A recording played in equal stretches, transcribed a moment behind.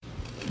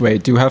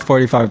Wait, do you have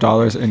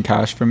 $45 in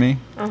cash for me?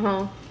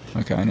 Uh-huh.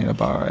 Okay, I need to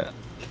borrow it.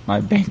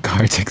 My bank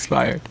card's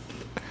expired.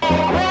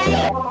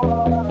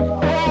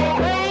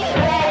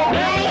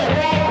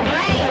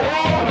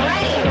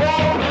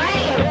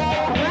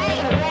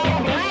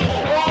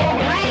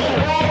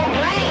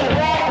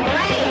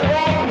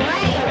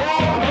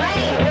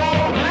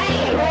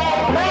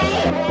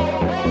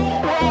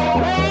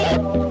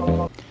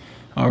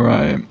 All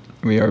right,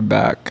 we are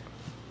back.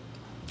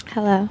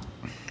 Hello.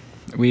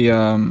 We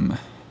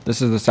this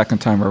is the second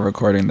time we're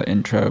recording the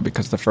intro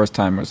because the first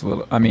time was a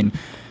little, I mean,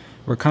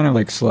 we're kind of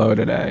like slow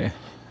today.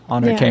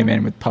 Honor came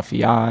in with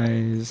puffy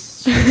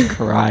eyes,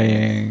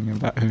 crying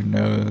about who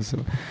knows,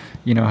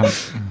 you know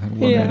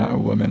how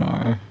women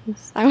are.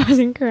 I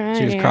wasn't crying.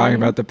 She was crying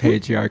about the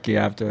patriarchy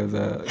after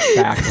the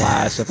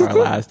backlash of our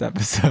last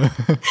episode.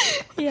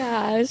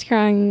 Yeah, I was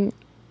crying.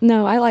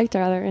 No, I liked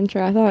our other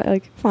intro. I thought,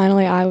 like,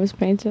 finally I was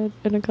painted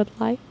in a good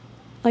light.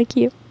 Like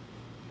you.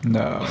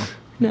 No.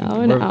 No,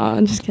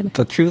 I'm just kidding.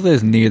 The truth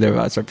is neither of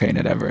us are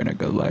painted ever in a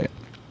good light.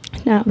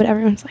 No, but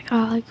everyone's like,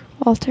 oh, like,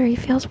 Walter, he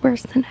feels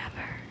worse than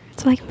ever.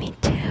 It's like, me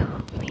too.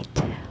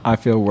 I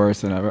feel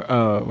worse than ever.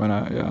 Oh, when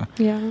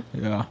Yeah.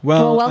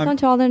 Well, welcome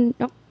to all the...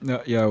 Nope.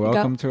 No, yeah,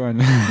 welcome to our...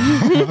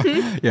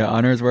 Yeah,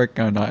 Honor's work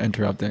on not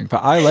interrupting.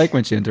 But I like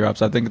when she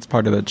interrupts. I think it's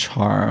part of the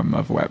charm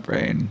of Wet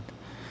Brain.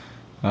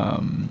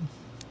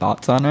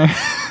 Thoughts on her?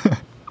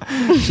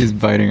 She's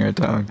biting her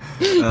tongue.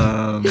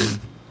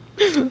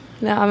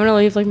 No, I'm gonna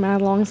leave like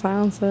mad long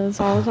silences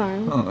all the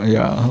time. Oh,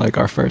 yeah, like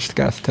our first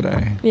guest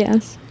today.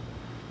 Yes.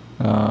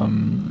 Well.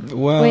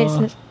 Wait,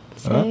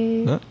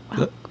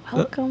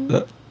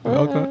 welcome.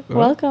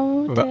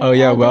 Welcome. Oh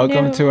yeah,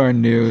 welcome to our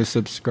new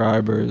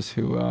subscribers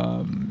who.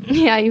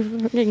 Yeah, you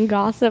freaking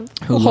gossip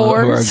who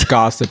whores. are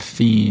gossip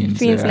fiends.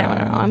 Fiends.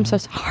 Yeah. No, I'm so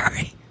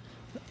sorry.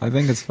 I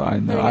think it's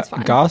fine though. It's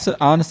fine. Gossip,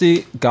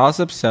 honestly,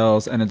 gossip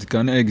sells, and it's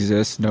gonna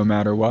exist no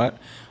matter what.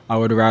 I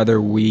would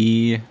rather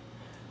we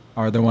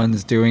are the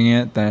ones doing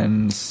it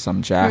than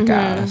some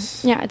jackass.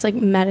 Mm-hmm. Yeah, it's like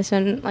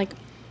medicine. Like,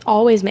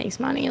 always makes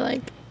money.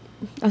 Like,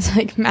 I was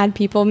like mad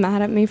people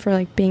mad at me for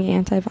like being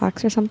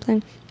anti-vax or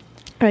something.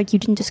 Or like you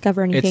didn't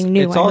discover anything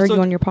new. I heard you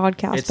on your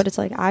podcast, but it's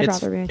like I'd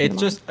rather be. It's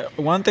just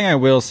one thing I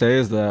will say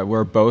is that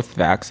we're both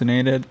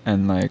vaccinated,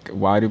 and like,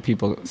 why do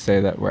people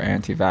say that we're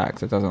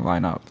anti-vax? It doesn't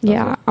line up.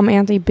 Yeah, I'm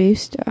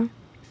anti-booster.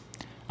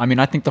 I mean,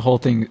 I think the whole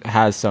thing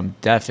has some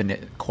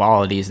definite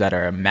qualities that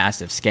are a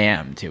massive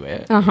scam to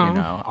it. You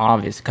know,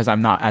 obvious, because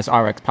I'm not, as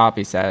RX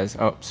Poppy says.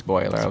 Oh,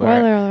 spoiler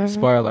alert!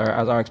 Spoiler.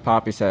 As RX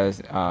Poppy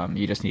says,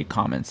 you just need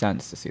common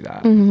sense to see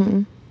that.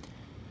 Mm-hmm.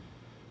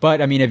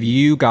 But I mean, if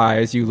you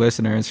guys, you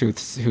listeners who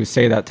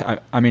say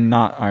that, I mean,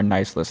 not our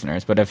nice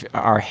listeners, but if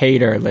our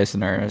hater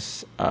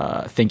listeners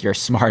think you're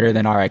smarter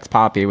than RX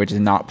Poppy, which is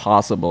not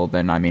possible,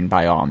 then I mean,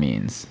 by all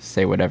means,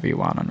 say whatever you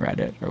want on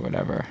Reddit or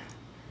whatever.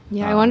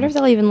 Yeah, I wonder if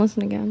they'll even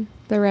listen again.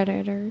 The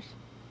Redditors.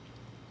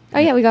 Oh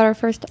yeah, we got our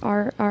first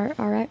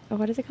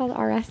what is it called?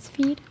 RS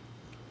feed.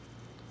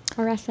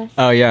 RSS.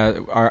 Oh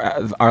yeah,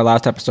 our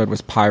last episode was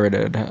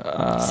pirated.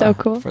 So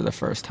cool. For the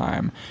first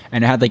time,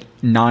 and it had like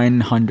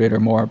 900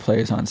 or more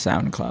plays on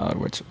SoundCloud,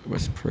 which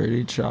was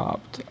pretty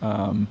chopped.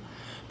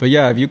 But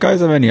yeah, if you guys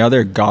have any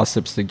other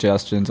gossip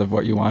suggestions of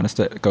what you want us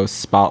to go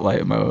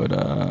spotlight mode,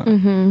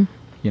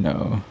 you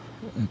know,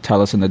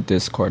 tell us in the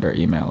Discord or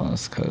email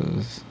us,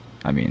 because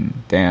I mean,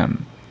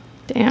 damn.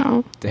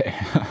 Yo.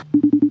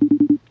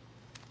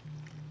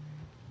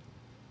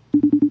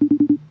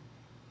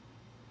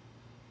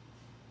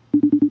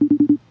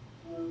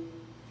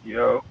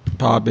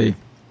 Poppy.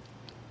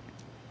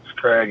 It's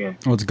Craggin.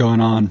 What's going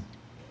on?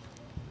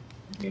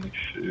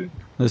 Shit.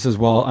 This is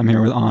Walt. I'm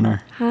here with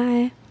Honor.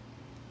 Hi.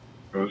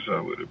 What's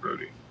up with it,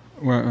 Brody?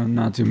 Well,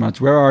 not too much.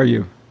 Where are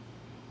you?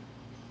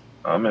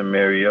 I'm in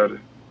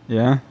Marietta.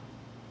 Yeah?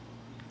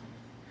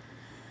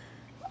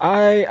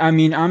 I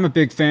mean, I'm a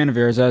big fan of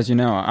yours, as you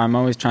know. I'm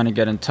always trying to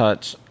get in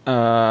touch.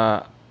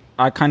 I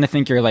kind of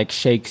think you're like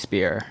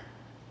Shakespeare.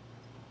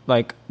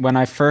 Like, when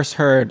I first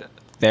heard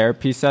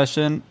Therapy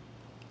Session,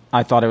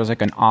 I thought it was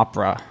like an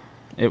opera.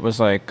 It was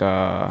like,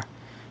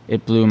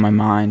 it blew my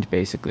mind,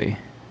 basically.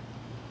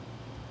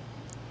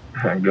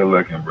 Good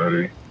looking,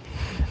 brother.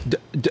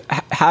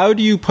 How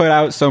do you put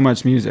out so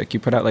much music? You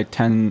put out like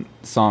 10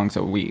 songs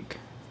a week.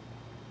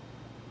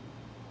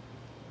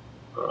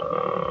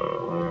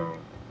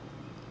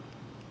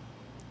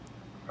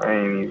 I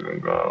ain't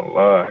even gonna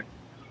lie.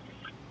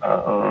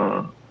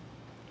 I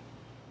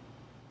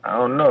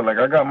don't know. Like,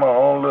 I got my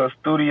own little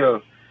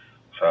studio,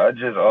 so I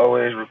just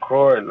always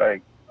record.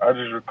 Like, I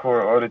just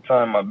record all the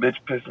time. My bitch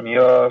pissed me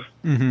off.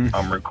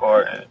 I'm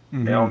recording.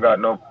 They don't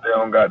got the, you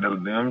know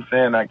what I'm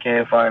saying? I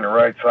can't find the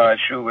right size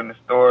shoe in the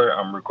store.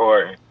 I'm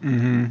recording. You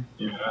know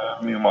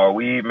what I mean? My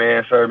weed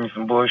man served me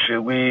some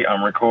bullshit weed.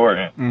 I'm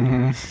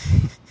recording.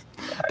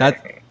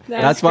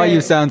 That's why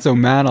you sound so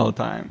mad all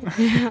the time.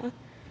 Yeah.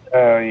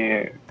 Oh,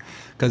 yeah.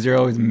 Because you're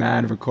always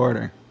mad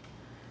recording.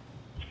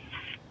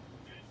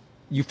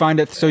 You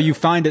find it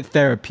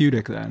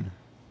therapeutic then?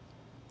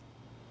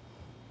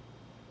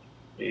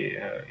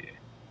 Yeah.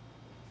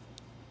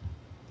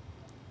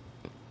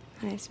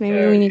 Nice.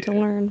 Maybe we need to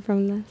learn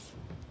from this.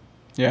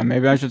 Yeah,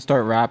 maybe I should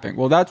start rapping.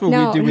 Well, that's what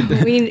we do with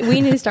the...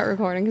 we need to start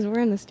recording because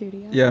we're in the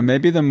studio. Yeah,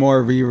 maybe the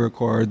more we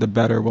record, the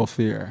better we'll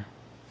feel.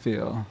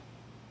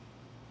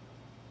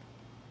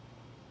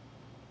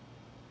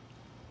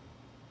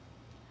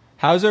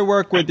 How's it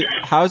work with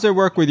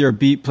your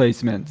beat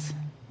placements?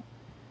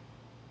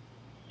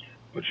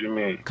 What you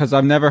mean? Because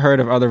I've never heard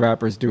of other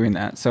rappers doing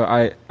that. So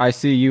I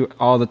see you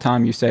all the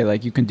time. You say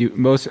like you can do,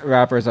 most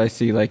rappers I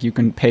see like you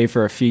can pay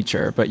for a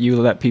feature, but you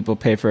let people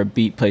pay for a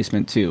beat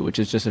placement too, which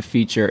is just a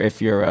feature if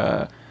you're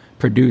a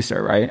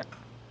producer, right?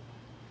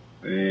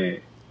 Yeah.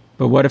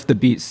 But what if the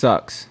beat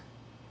sucks?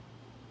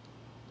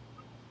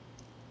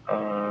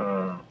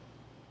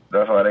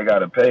 That's why they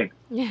gotta pay.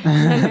 Yeah,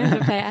 they have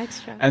to pay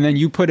extra. And then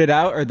you put it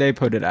out, or they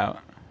put it out?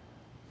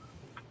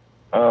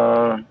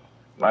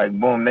 Like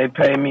boom, they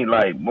pay me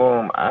like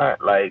boom. I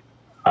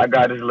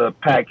got this little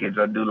package.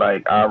 I do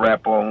like I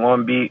rap on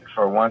one beat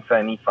for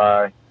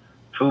 $175,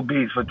 2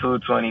 beats for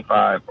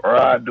 $225, or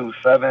I do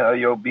 7 of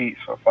your beats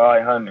for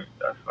 $500.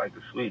 That's like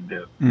a sweet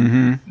deal.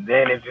 Mm-hmm.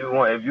 Then if you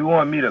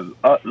want me to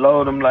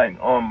upload them like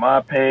on my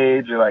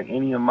page or like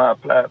any of my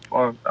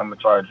platforms, I'm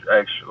gonna charge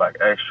extra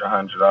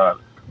 $100.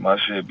 My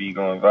shit be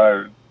going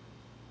viral.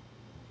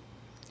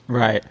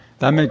 Right,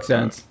 that makes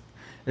sense.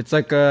 It's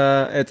like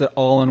it's an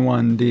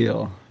all-in-one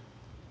deal.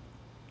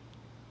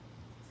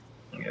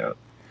 Yeah.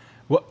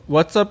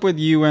 What's up with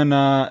you and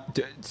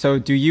so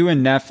do you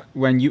and Neff,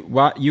 when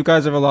you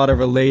guys have a lot of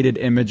related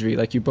imagery,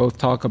 like you both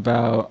talk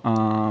about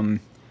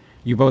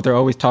you both are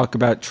always talking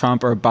about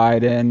Trump or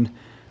Biden,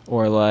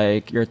 or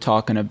like you're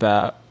talking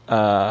about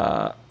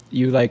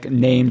you like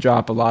name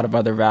drop a lot of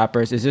other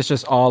rappers. Is this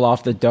just all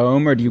off the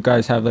dome, or do you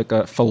guys have like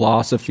a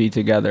philosophy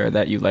together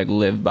that you like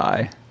live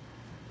by?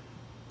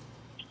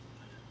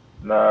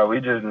 Nah, we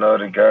just know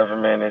the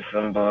government is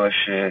some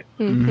bullshit.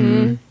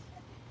 Mm-hmm.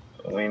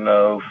 We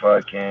know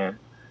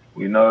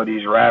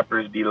these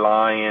rappers be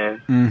lying.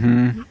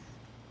 Mm-hmm.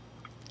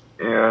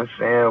 You know what I'm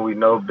saying? We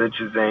know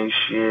bitches ain't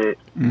shit.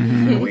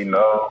 Mm-hmm. We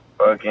know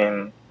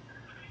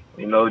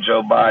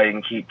Joe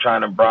Biden keep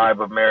trying to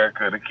bribe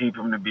America to keep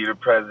him to be the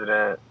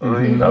president.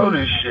 Mm-hmm. We know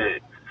this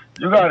shit.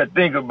 You gotta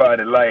think about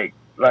it like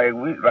we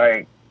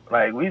the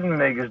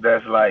niggas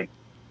that's like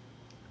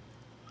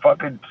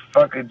fuck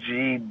a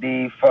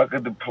GED, fuck a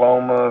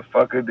diploma,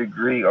 fuck a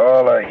degree,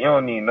 all that. You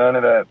don't need none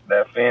of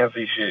that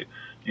fancy shit.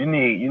 You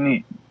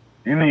need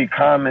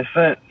common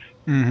sense.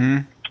 Mm-hmm.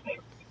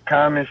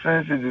 Common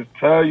sense is just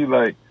tell you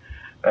like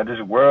that this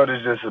world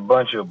is just a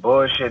bunch of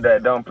bullshit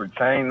that don't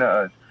pertain to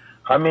us.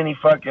 How many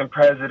fucking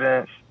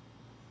presidents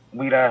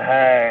we done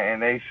had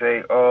and they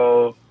say,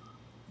 oh,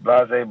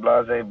 blase,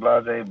 blase,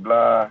 blase,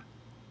 blah.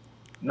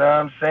 Know what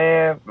I'm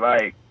saying?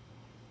 Like,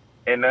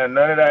 and none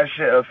of that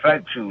shit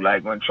affect you.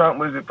 Like, when Trump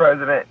was the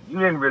president, you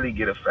didn't really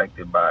get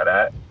affected by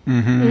that.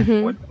 Mm-hmm.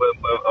 Mm-hmm. When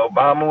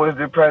Obama was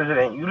the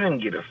president, you didn't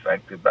get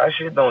affected. That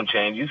shit don't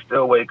change. You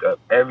still wake up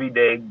every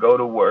day, go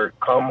to work,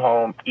 come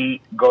home,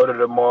 eat, go to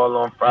the mall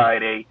on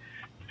Friday,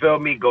 feel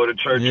me, go to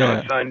church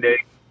on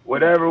Sunday.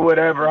 Whatever,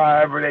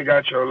 however they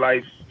got your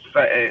life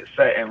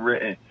set and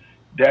written.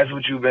 That's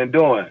what you've been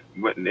doing.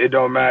 It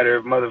don't matter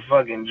if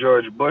motherfucking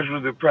George Bush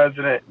was the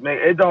president.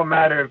 It don't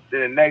matter if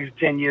in the next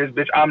 10 years,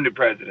 bitch, I'm the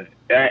president.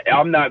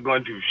 I'm not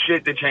going to do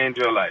shit to change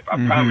your life.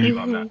 I promise you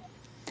I'm not.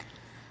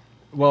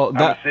 Well,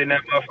 I'm sit in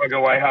that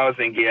motherfucking White House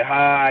and get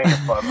high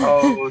and fuck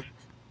hoes.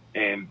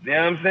 And you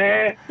know what I'm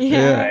saying?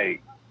 Yeah.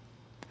 Like,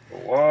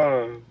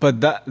 whoa.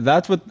 But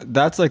that's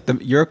like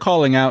you're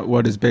calling out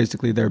what is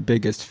basically their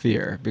biggest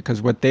fear,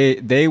 because what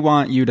they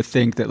want you to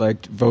think that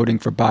like voting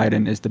for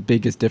Biden is the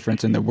biggest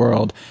difference in the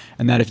world,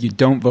 and that if you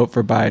don't vote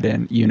for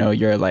Biden, you know,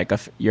 you're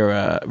you're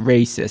a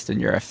racist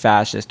and you're a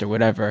fascist or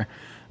whatever.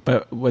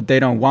 But what they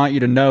don't want you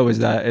to know is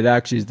that it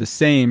actually is the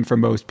same for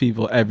most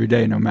people every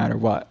day, no matter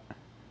what.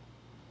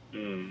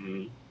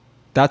 Mm-hmm.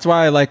 That's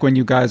why I like when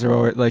you guys are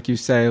always, like you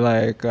say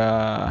like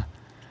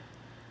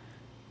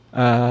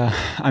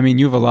I mean,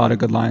 you have a lot of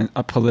good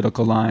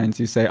political lines.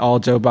 You say all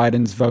Joe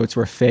Biden's votes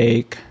were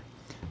fake.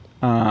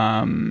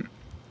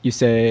 You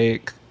say,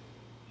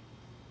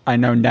 I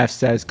know Neff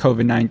says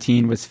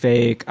COVID-19 was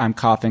fake. I'm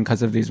coughing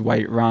because of these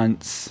white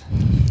runts.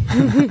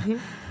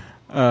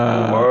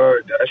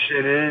 Word, that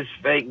shit is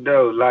fake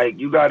though. Like,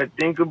 you got to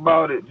think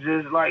about it.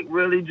 Just like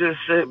really just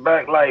sit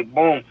back like,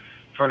 boom.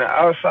 From the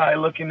outside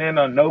looking in,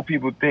 I know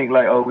people think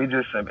like, oh, we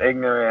just some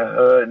ignorant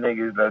hood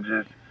niggas that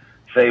just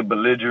say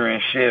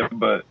belligerent shit,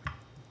 but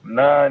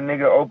nah,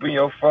 nigga, open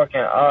your fucking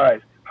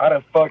eyes. How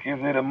the fuck is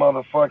it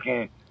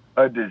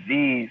a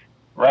disease,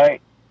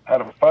 right? How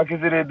the fuck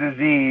is it a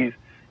disease?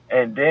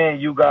 And then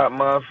you got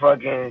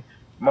motherfuckers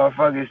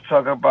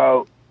talk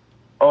about,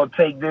 oh,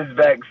 take this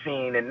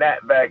vaccine and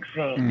that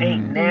vaccine. Mm-hmm.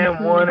 Ain't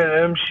damn one of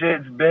them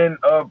shits been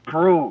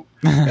approved.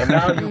 And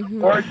now you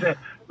forcing,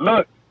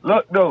 look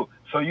though,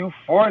 so you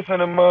forcing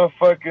a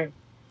motherfucker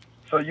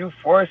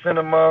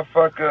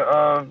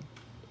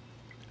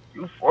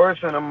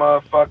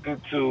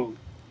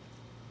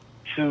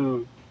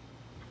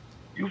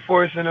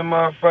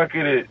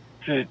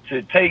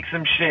to take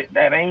some shit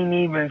that ain't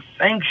even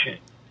sanctioned.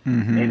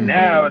 And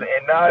now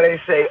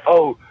they say,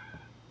 oh,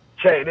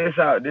 check this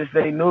out. This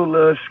ain't new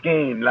little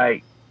scheme.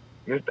 Like,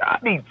 I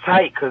be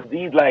tight because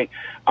these, like,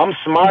 I'm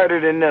smarter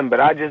than them, but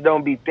I just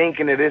don't be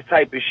thinking of this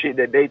type of shit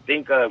that they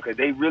think of because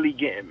they really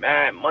getting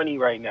mad money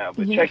right now.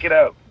 But check it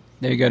out.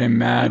 They're getting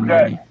mad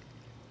money.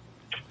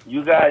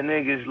 You got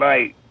niggas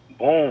like,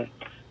 boom.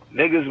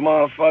 Niggas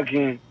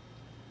are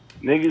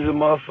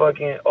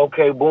motherfucking,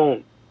 okay,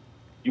 boom.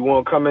 You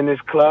want to come in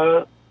this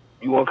club?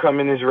 You want to come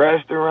in this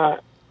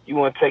restaurant? You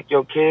want to take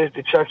your kids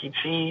to Chuck E.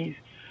 Cheese?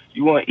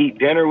 You want to eat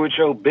dinner with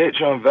your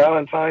bitch on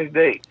Valentine's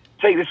Day?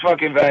 Take this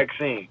fucking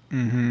vaccine.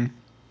 Mm-hmm.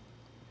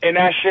 And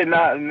that shit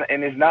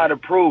it's not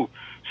approved.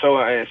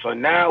 So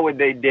now what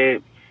they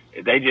did,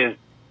 they just,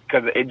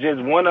 cause it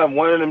just, one of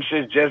them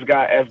shits just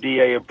got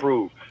FDA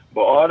approved.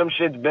 But all them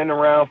shit's been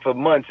around for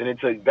months and it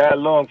took that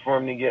long for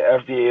them to get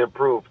FDA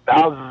approved.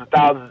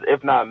 Thousands,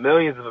 if not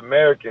millions of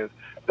Americans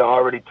that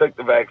already took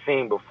the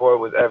vaccine before it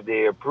was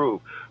FDA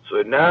approved.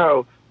 So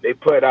now they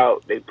put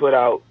out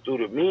through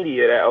the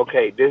media that,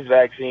 okay, this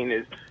vaccine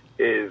is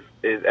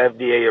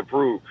FDA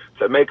approved.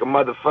 To make a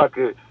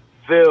motherfucker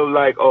feel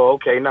like, oh,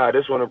 okay,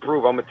 this one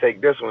approved, I'm going to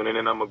take this one and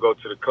then I'm going to go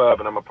to the club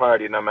and I'm going to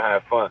party and I'm going to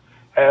have fun.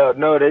 Hell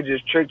no, they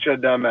just tricked your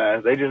dumb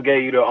ass. They just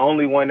gave you the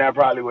only one that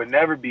probably would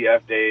never be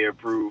FDA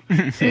approved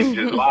and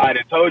just lied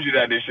and told you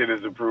that this shit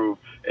is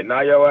approved. And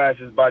now your ass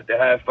is about to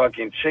have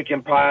fucking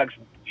chicken pox,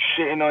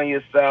 shitting on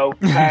yourself,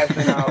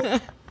 passing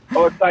out,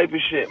 all type of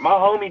shit. My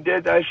homie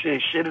did that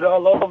shit, shitted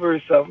all over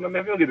himself. Man,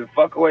 if you don't get the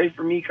fuck away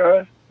from me,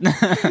 cuz.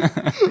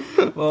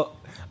 Well,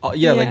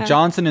 yeah, like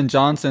Johnson &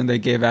 Johnson they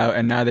gave out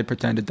and now they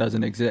pretend it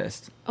doesn't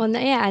exist. Oh,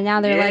 yeah,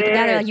 now they're like,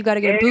 you got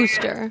to get a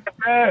booster.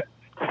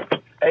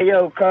 Hey,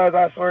 yo, cuz,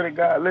 I swear to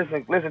God,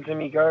 listen to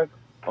me, cuz.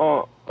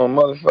 On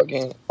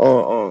motherfucking,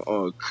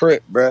 on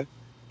Crip, bruh.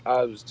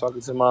 I was talking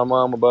to my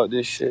mom about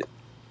this shit.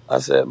 I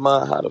said,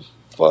 Mom, how the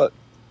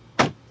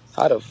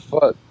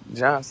fuck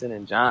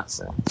Johnson &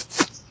 Johnson?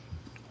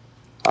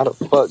 How the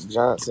fuck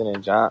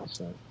Johnson &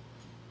 Johnson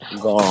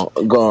gonna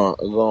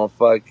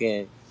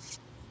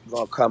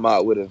come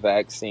out with a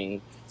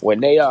vaccine when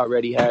they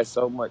already had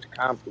so much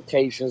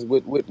complications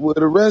with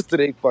the rest of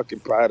their fucking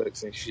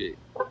products and shit?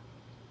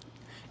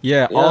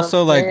 Yeah, you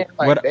also like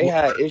what they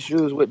had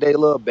issues with their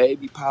little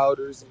baby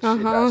powders and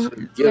shit. That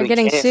shit they're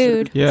getting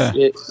sued. Yeah.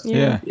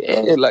 Yeah.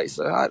 Like,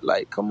 so I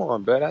like, come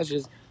on, bro. That's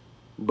just,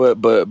 but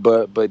then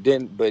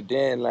you know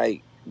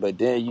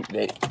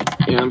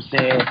what I'm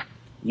saying?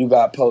 You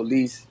got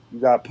police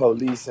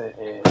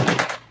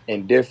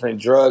and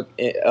different drug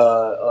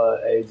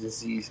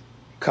agencies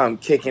come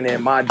kicking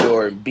in my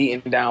door and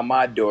beating down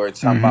my door,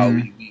 talking about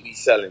we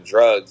selling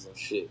drugs and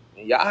shit.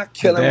 And y'all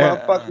killing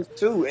motherfuckers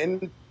too,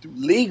 and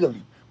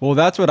legally. Well,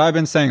 that's what I've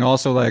been saying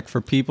also, like, for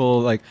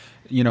people, like,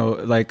 you know,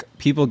 like,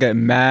 people get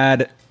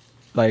mad,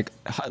 like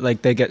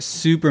they get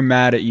super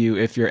mad at you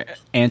if you're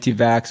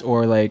anti-vax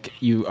or, like,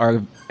 you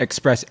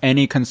express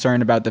any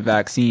concern about the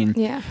vaccine.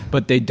 Yeah.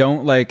 But they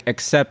don't, like,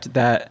 accept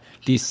that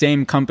these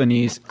same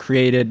companies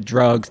created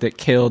drugs that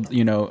killed,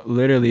 you know,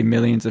 literally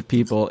millions of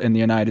people in the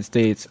United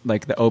States,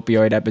 like the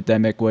opioid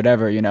epidemic,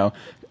 whatever, you know.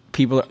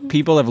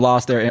 People have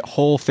lost their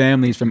whole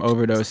families from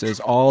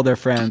overdoses, all their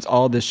friends,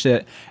 all this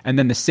shit, and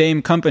then the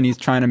same company's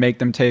trying to make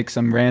them take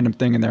some random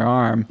thing in their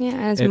arm. Yeah,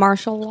 and it's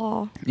martial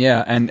law.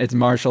 Yeah, and it's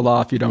martial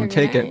law if you don't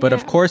take it. But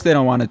of course they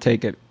don't want to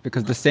take it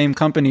because the same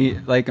company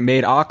like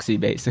made Oxy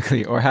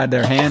basically or had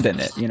their hand in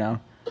it, you know.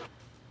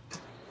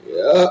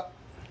 Yeah.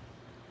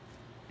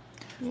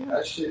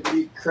 That should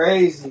be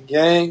crazy,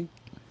 gang.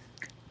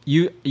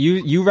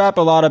 You rap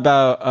a lot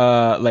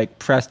about like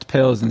pressed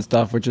pills and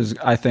stuff, which is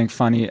I think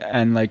funny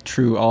and like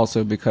true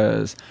also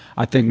because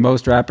I think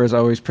most rappers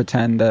always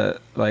pretend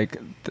that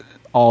like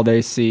all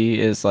they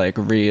see is like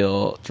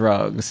real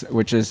drugs,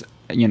 which is,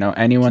 you know,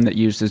 anyone that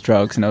uses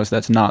drugs knows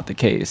that's not the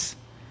case.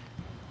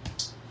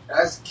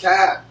 That's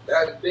cap.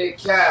 That's big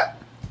cap.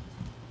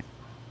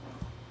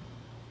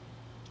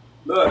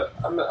 Look,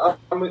 I'm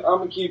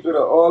gonna keep it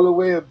all the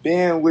way a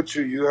band with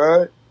you. You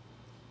heard?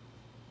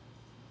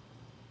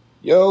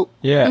 Yo.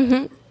 Yeah.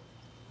 Mm-hmm.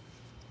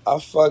 I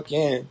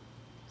fucking.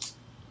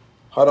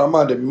 Hold on, I'm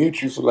about to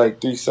mute you for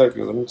like 3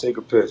 seconds. Let me take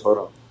a piss. Hold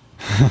on.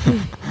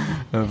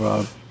 No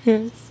problem.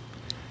 Yes.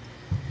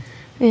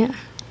 Yeah.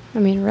 I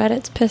mean,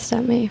 Reddit's pissed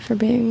at me for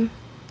being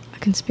a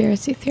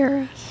conspiracy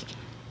theorist.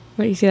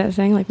 What do you see that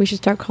saying? Like, we should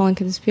start calling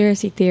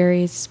conspiracy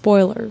theories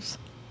spoilers.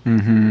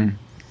 Mm-hmm.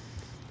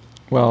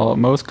 Well,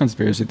 most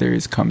conspiracy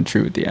theories come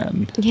true at the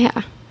end.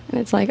 Yeah. And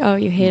it's like, oh,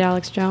 you hate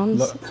Alex Jones?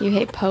 Look. You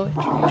hate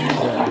poetry.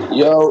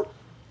 Yo.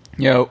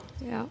 Yeah.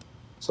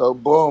 So,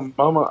 boom,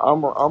 I'm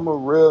a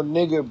real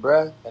nigga,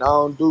 bruh. And I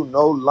don't do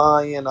no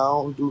lying. I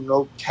don't do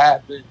no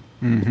capping.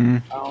 Mm-hmm.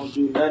 I don't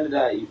do none of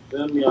that. You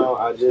feel me?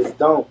 I just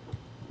don't.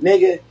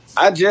 Nigga,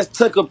 I just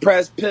took a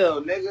pressed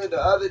pill, nigga, the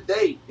other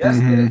day.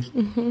 Yesterday.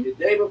 Mm-hmm. The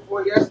day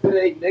before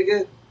yesterday,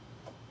 nigga.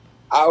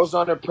 I was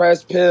on a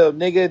pressed pill.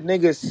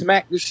 Nigga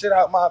smacked the shit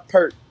out my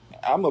perk.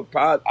 I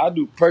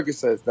do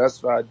Percocets.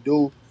 That's what I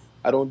do.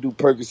 I don't do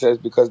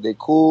Percocets because they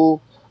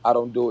cool. I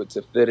don't do it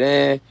to fit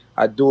in.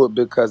 I do it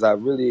because I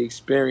really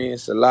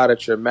experienced a lot of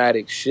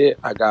traumatic shit.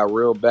 I got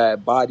real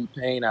bad body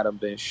pain. I done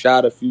been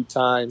shot a few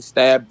times,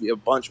 stabbed a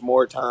bunch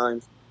more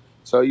times.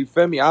 So you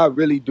feel me? I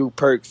really do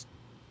perks.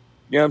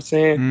 You know what I'm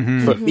saying?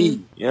 Mm-hmm. For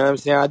me. You know what I'm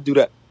saying? I do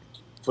that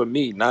for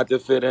me, not to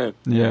fit in.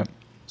 Yeah.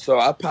 So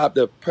I popped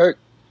a perk.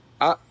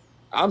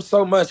 I'm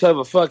so much of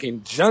a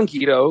fucking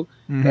junkie though.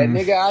 Mm-hmm. That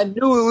nigga,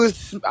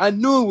 I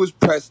knew it was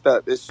pressed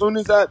up. As soon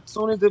as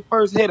the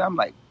first hit, I'm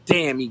like,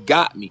 damn, he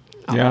got me.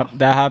 Yeah,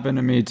 that happened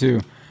to me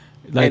too.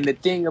 Like, and the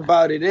thing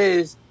about it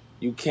is,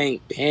 you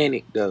can't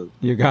panic though.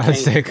 You gotta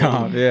stay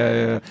calm.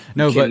 Yeah.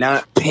 No, you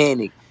cannot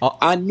panic.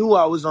 I knew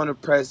I was on a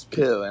pressed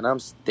pill, and I'm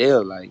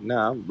still like,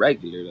 nah, I'm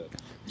regular though.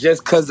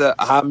 Just because of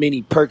how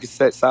many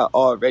Percocets I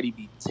already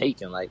be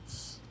taking. Like,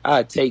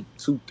 I take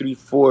 2, 3,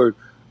 4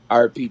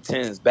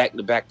 RP10s back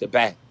to back to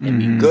back and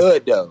be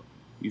good though.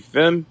 You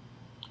feel me?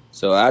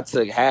 So I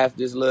took half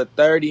this little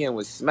 30 and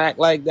was smacked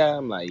like that.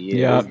 I'm like,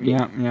 yeah.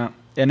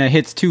 And it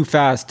hits too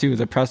fast too.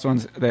 The press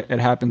ones, it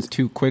happens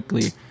too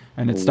quickly,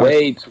 and it starts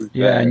way too fast.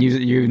 Yeah, and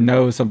you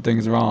know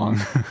something's wrong.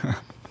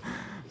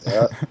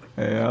 Yep.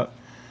 Yeah.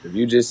 If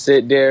you just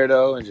sit there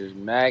though and just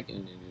mac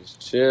and just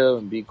chill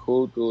and be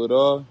cool through it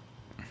all.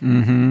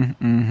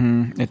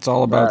 It's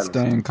all about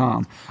staying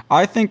calm.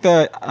 I think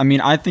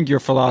your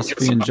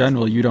philosophy in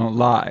general, you don't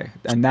lie,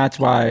 and that's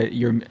why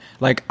you're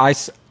like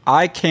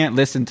I can't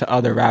listen to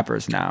other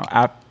rappers now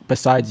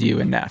besides you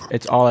and Neff.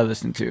 It's all I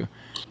listen to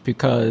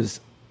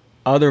because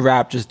other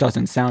rap just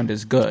doesn't sound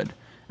as good,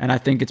 and I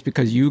think it's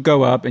because you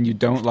go up and you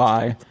don't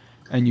lie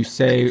and you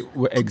say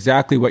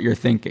exactly what you're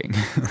thinking.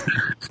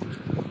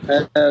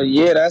 Hell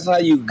yeah, that's how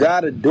you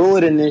gotta do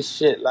it in this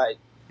shit. Like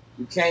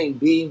you can't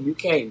be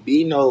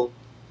no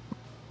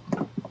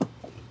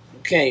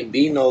like,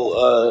 you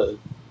know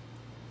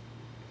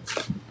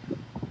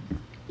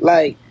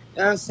what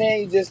I'm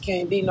saying? You just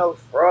can't be no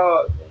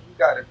fraud. Man. You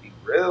gotta be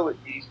real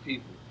with these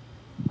people.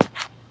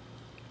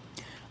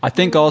 I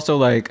think also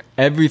like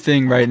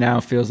everything right now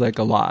feels like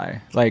a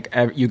lie. Like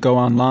you go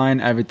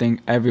online,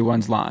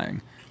 everyone's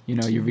lying. You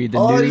know, you read the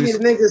all news. These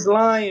niggas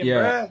lying, yeah,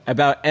 bruh.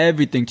 About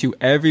everything too.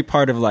 Every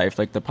part of life.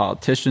 Like the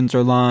politicians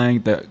are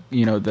lying. The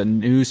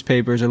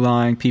newspapers are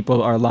lying.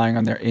 People are lying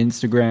on their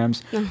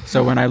Instagrams.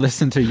 So when I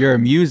listen to your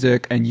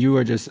music and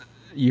you're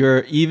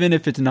even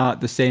if it's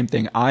not the same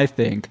thing I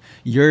think,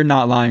 you're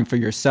not lying for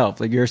yourself.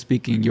 Like you're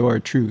speaking your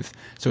truth.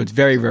 So it's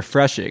very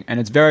refreshing, and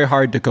it's very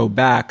hard to go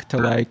back to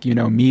like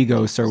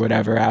Migos or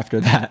whatever after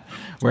that,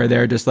 where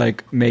they're just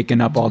like making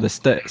up all this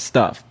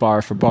stuff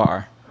bar for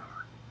bar.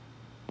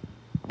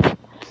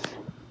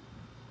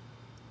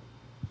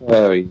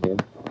 Oh yeah.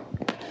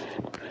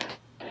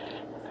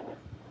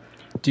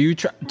 Do you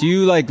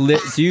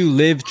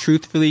live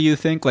truthfully? You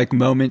think like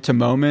moment to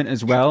moment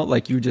as well?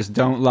 Like you just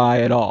don't lie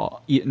at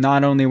all,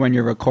 not only when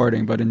you're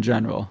recording, but in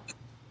general.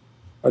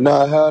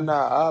 No, hell no.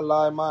 I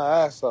lie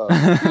my ass off.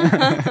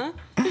 I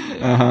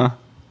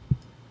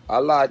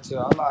lie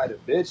to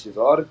bitches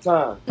all the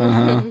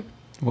time.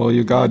 Well,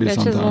 you gotta do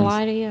sometimes. Bitches will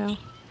lie to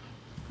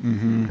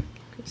you.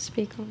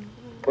 Speak on.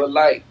 But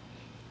like,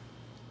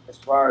 as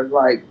far as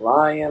like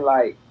lying,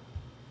 like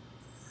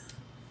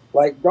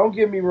don't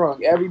get me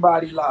wrong.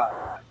 Everybody lies.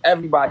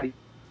 Everybody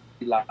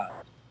lies.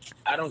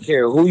 I don't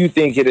care who you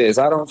think it is.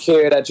 I don't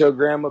care that your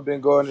grandma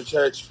been going to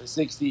church for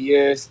 60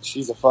 years.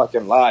 She's a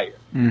fucking liar.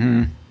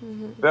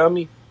 Feel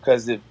me?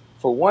 Because if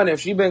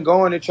she been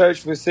going to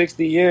church for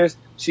 60 years,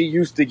 she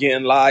used to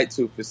getting lied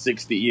to for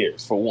 60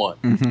 years, for one.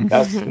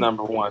 That's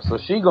number one. So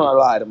she gonna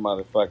lie to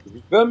motherfuckers.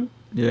 You feel me?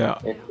 Yeah.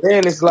 And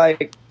then it's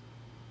like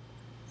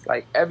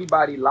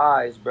everybody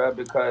lies, bro,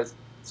 because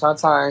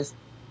sometimes,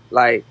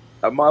 like,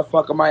 a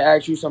motherfucker might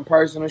ask you some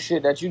personal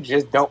shit that you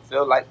just don't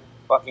feel like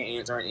fucking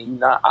answering, and you're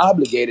not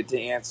obligated to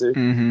answer,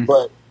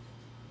 but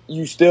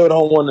you still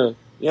don't want to,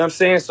 you know what I'm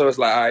saying? So it's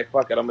like, all right,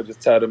 fuck it, I'm going to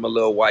just tell them a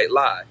little white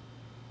lie.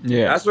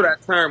 Yeah. That's where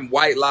that term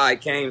white lie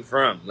came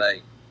from.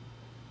 Like,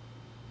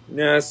 you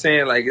know what I'm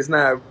saying? Like, it's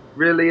not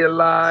really a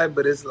lie,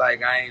 but it's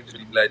like, I ain't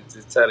really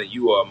just telling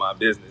you all my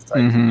business type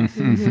of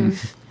thing. You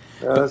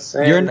know what I'm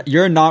saying?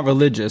 You're not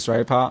religious,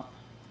 right, Pop?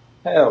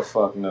 Hell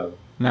fuck no.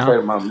 No?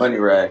 Straight my money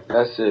rack.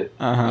 That's it.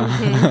 How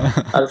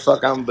the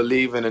fuck I'm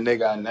believing a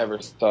nigga I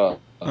never saw?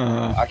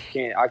 I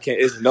can't.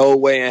 There's no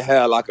way in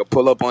hell I could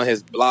pull up on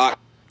his block,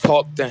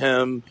 talk to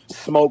him,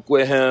 smoke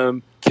with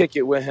him, kick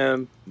it with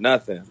him.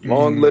 Nothing.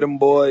 Long live them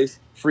boys,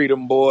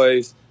 freedom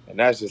boys, and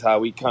that's just how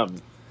we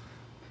coming.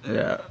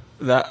 Yeah.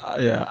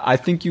 I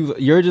think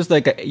you're just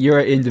like you're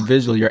an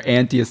individual. You're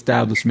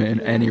anti-establishment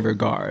in any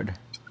regard.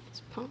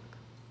 It's punk.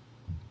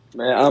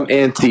 Man, I'm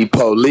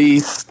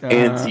anti-police,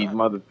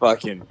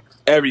 anti-motherfucking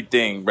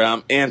everything, bro.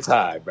 I'm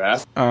anti, bro.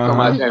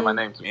 Somebody change my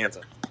name to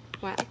anti.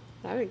 Wow,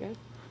 that'd be good.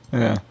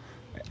 Yeah,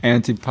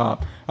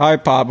 anti-pop. All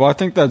right, Pop. Well, I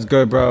think that's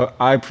good, bro.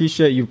 I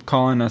appreciate you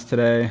calling us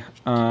today.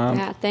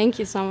 Yeah, thank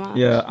you so much.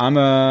 Yeah, I'm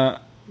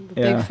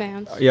big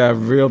fans. Yeah,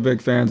 real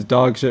big fans.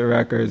 Dog Shit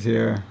Records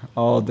here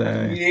all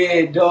day.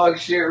 Yeah, Dog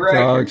Shit Records.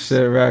 Dog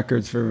Shit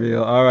Records for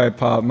real. All right,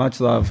 Pop. Much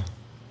love.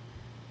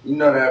 You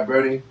know that,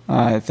 Brody.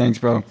 All right, thanks,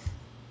 bro.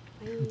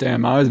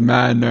 Damn, I was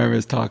mad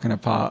nervous talking to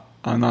Pop.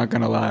 I'm not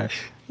gonna lie.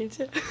 Me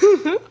too.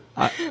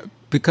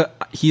 Because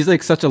he's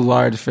like such a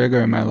large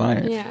figure in my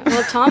life. Yeah.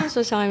 Well, Thomas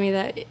was telling me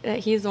that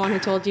he's the one who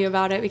told you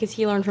about it because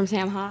he learned from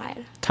Sam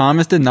Hyde.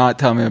 Thomas did not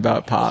tell me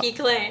about Pop. He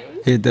claimed.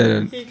 He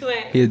didn't.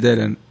 He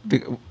didn't.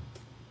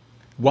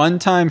 One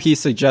time he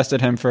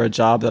suggested him for a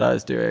job that I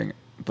was doing,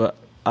 but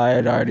I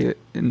had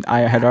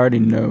already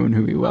known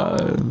who he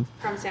was.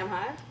 From Sam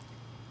Hyde?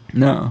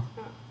 No.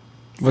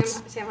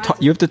 Oh.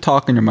 You have to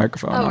talk in your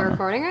microphone. Oh, we're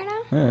recording right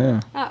now?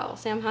 Yeah. Oh,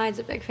 Sam Hyde's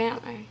a big fan,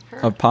 I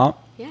heard. Of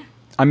Pop? Yeah.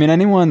 I mean,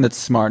 anyone that's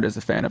smart is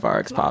a fan of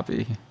RX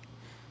Poppy.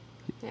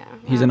 Yeah. Well,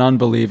 he's an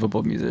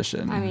unbelievable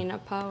musician. I mean, a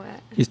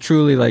poet. He's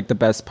truly like the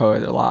best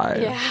poet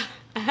alive. Yeah.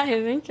 I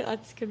think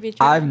that could be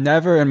true. I've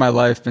never in my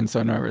life been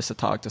so nervous to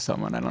talk to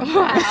someone. I don't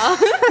know. Wow.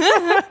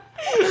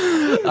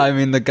 I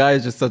mean, the guy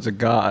is just such a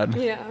god.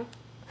 Yeah.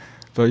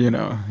 But you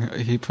know,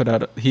 he put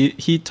out the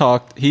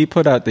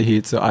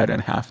heat, so I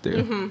didn't have to.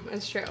 Mm-hmm.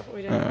 It's true.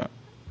 We didn't.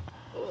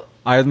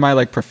 I had my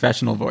like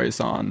professional voice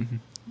on.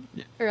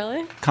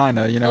 Really?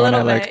 Kinda, you know, and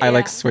I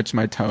like switch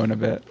my tone a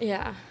bit.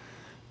 Yeah.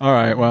 All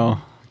right.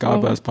 Well,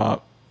 God bless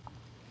Pop.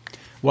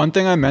 One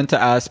thing I meant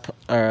to ask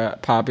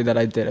Poppy that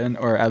I didn't,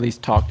 or at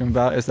least talk to him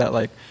about, is that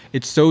like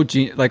it's so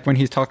like when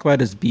he's talking about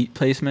his beat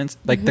placements,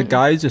 like the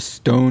guy's a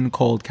stone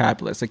cold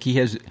capitalist. Like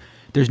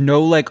there's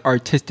no like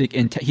artistic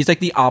he's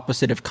like the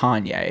opposite of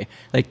Kanye.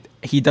 Like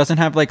he doesn't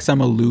have like some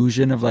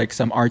illusion of like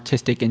some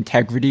artistic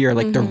integrity or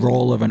like the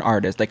role of an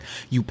artist. Like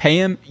you pay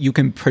him, you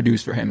can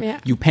produce for him. Yeah.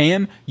 You pay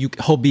him,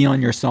 he'll be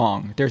on your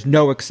song. There's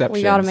no exceptions.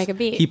 We gotta make a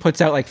beat. He puts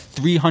out like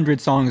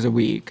 300 songs a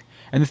week.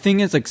 And the thing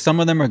is, like, some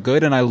of them are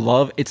good, and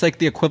it's like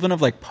the equivalent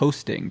of like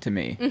posting to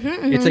me.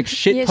 It's like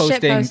shit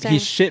posting.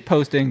 He's shit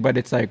posting, but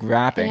it's like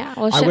rapping. Yeah,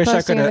 well, I wish I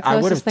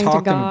would have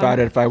talked to him about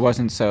it if I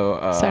wasn't so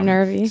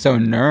nervy. So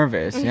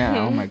nervous.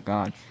 Yeah. Oh my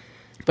god.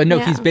 But no,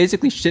 he's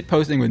basically shit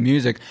posting with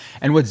music.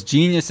 And what's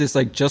genius is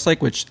like just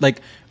like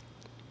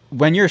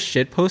when you're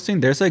shit posting,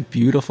 there's like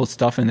beautiful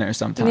stuff in there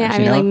sometimes. Yeah, I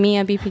mean, you know? like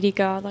Mia BPD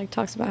God like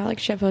talks about how like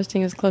shit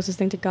posting is the closest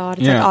thing to God.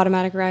 It's like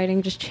automatic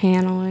writing, just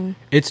channeling.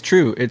 It's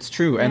true,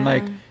 and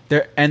like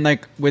there and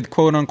like with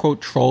quote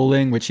unquote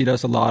trolling, which he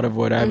does a lot of,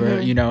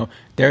 whatever. You know,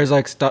 there's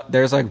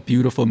like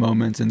beautiful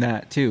moments in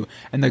that too.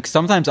 And like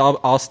sometimes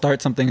I'll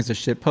start something as a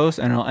shit post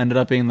and it'll end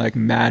up being like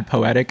mad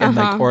poetic and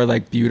like or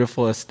like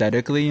beautiful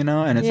aesthetically, you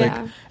know. And it's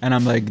like, and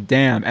I'm like,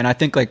 damn. And I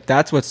think like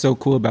that's what's so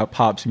cool about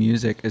Pop's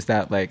music is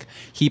that like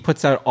he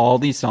puts out all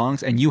these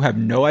songs and you have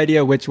no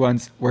idea which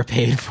ones were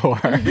paid for.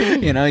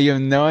 You know, you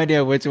have no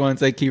idea which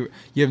ones like you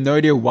have no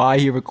idea why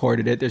he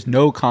recorded it. There's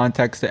no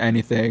context to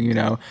anything, you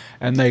know.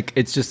 And like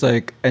it's just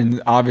like,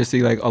 and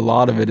obviously like a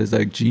lot of it is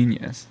like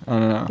genius. I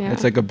don't know.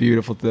 It's like a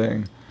beautiful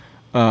thing.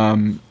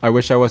 I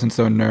wish I wasn't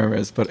so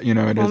nervous, but you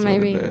know, it is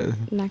maybe what it is.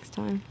 Next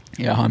time.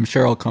 Yeah, I'm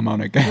sure I'll come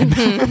on again.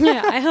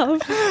 Yeah, I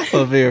hope.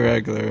 I'll be a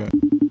regular.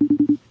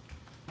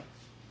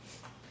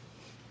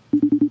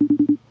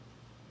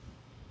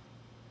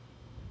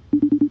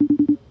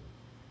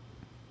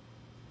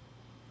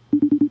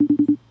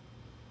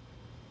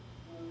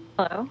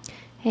 Hello.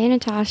 Hey,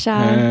 Natasha.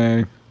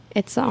 Hey.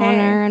 It's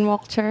Honor and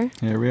Walter.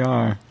 Here we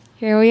are.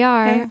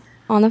 Hey.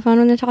 On the phone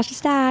with Natasha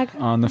Stagg.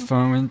 On the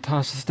phone with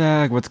Natasha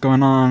Stagg. What's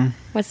going on?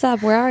 What's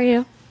up? Where are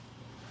you?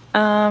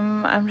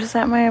 I'm just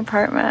at my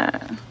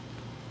apartment.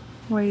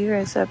 What are you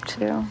guys up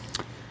to?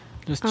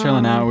 Just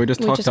chilling out. We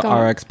just talked to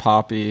RX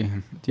Poppy.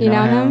 Do you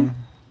know him?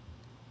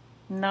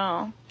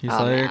 No. He's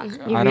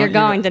you're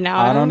going to know him.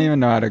 I don't even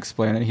know how to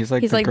explain it. He's the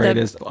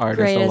greatest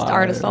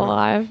artist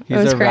alive.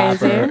 He's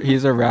crazy. Rapper.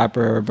 He's a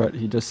rapper, but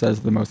he just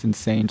says the most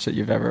insane shit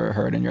you've ever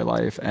heard in your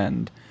life.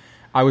 And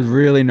I was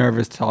really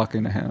nervous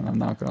talking to him. I'm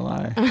not gonna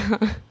lie.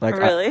 Like,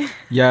 really?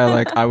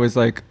 Like I was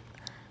like.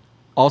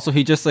 Also,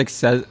 he just like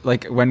says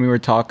like when we were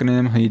talking to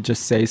him, he'd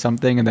just say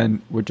something and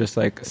then would just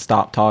like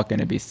stop talking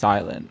and be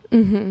silent.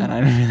 And I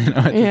didn't really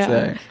know what to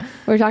say.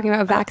 We were talking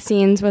about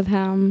vaccines with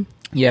him.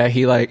 Yeah,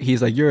 he's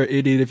like, you're an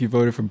idiot if you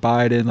voted for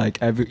Biden. Like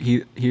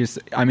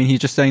he's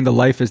just saying the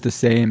life is the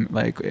same.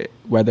 Like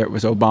whether it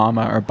was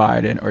Obama or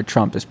Biden or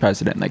Trump as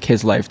president, like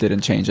his life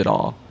didn't change at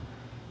all.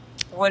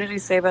 What did he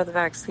say about the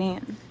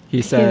vaccine?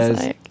 He says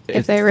like,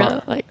 if they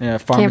really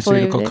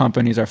pharmaceutical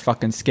companies are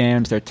fucking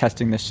scams. They're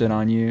testing this shit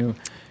on you.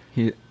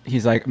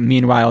 He's like,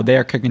 meanwhile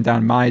they're kicking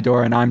down my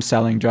door and I'm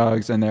selling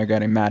drugs and they're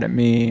getting mad at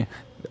me.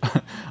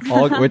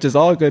 Which is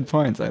all good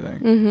points, I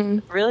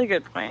think. Really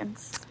good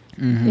points.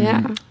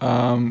 Yeah.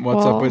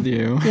 What's up with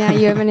you? Yeah,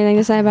 you have anything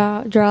to say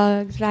about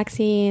drugs,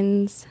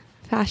 vaccines,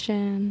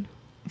 fashion?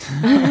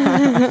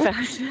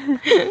 Fashion.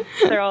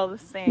 They're all the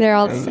same. They're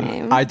all the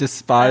same. I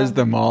despise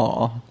them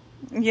all.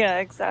 Yeah,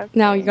 exactly.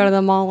 No, you go to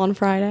the mall on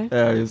Friday.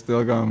 Yeah, you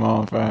still go to the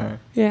mall on Friday.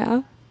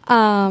 Yeah.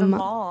 The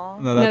mall.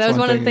 No, that was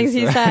one of the things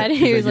he said.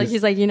 He's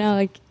like, you know,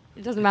 like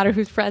it doesn't matter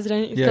who's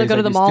president. You still go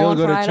to the mall on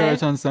Friday. You still go to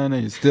church on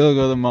Sunday. You still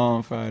go to the mall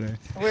on Friday.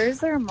 Where's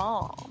their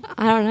mall?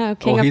 I don't know.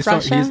 King of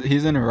Prussia.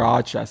 He's in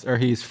Rochester, or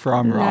he's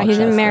from Rochester. No, he's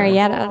in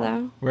Marietta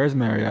though. Where's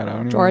Marietta? I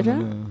don't Georgia.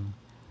 Even know.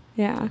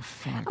 Yeah.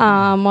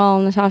 Well,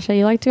 Natasha,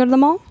 you like to go to the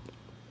mall?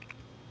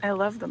 I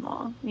love the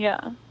mall.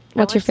 Yeah.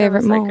 What's your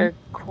favorite mall? Like a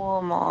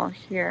cool mall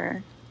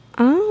here.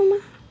 I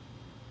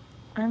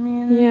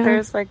mean,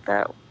 there's like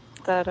that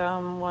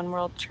One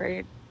World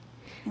Trade.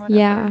 Whatever,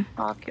 yeah.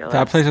 Oculus,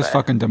 that place is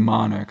fucking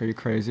demonic. Are you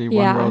crazy?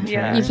 Yeah. One World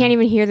Trade. You can't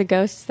even hear the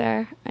ghosts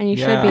there, and you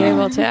should be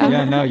able to.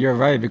 Yeah, no, you're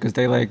right, because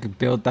they like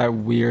built that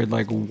weird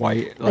like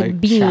white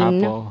like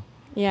chapel.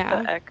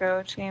 Yeah. The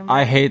echo chamber.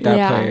 I hate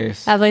that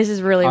place. That place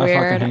is really weird.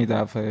 I fucking hate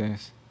that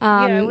place.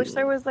 I wish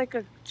there was like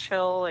a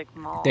chill like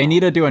mall. They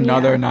need to do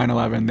another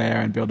 9/11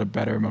 there and build a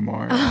better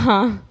memorial.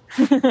 Do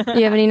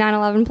you have any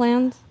 9/11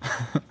 plans?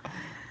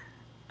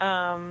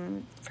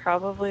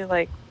 Probably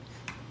like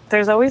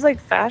there's always like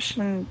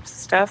fashion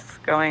stuff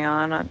going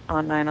on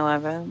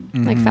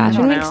 9/11. Like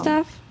Fashion Week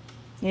stuff?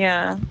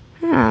 Yeah.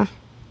 Huh.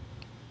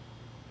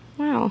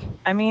 Wow.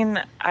 I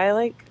mean, I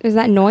like. Is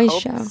that noise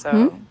show?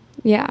 So.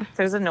 Yeah.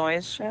 There's a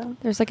noise show?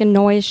 There's like a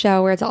noise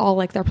show where it's all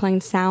like they're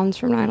playing sounds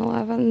from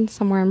 9/11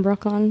 somewhere in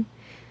Brooklyn.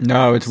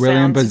 No, it's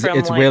William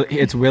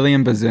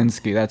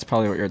Basinski. That's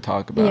probably what you're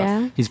talking about.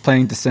 Yeah. He's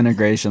playing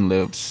Disintegration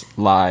Loops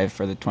live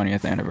for the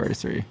 20th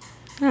anniversary.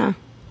 Oh.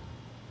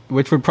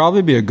 Which would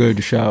probably be a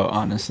good show,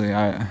 honestly.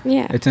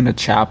 It's in a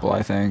chapel,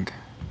 I think.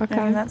 Okay.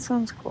 Yeah, that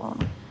sounds cool.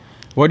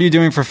 What are you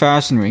doing for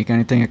Fashion Week?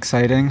 Anything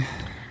exciting?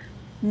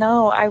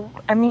 No,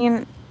 I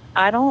mean,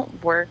 I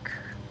don't work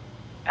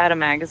at a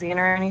magazine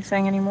or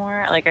anything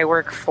anymore. Like, I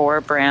work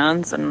for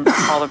brands, and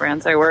all the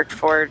brands I worked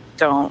for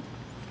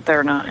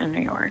they're not in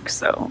New York,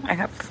 so I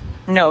have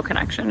no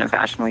connection to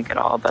Fashion Week at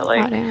all. But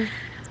like,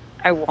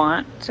 I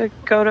want to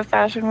go to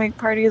Fashion Week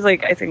parties.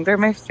 Like, I think they're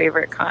my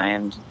favorite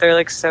kind. They're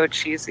like so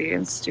cheesy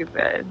and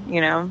stupid, you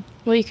know?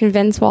 Will you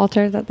convince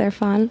Walter that they're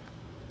fun?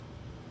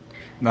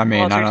 I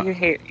mean, Walter,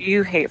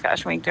 you hate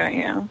Fashion Week, don't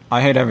you?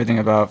 I hate everything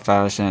about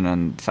fashion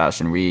and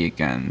Fashion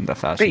Week and the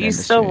fashion industry. But you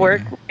still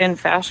work in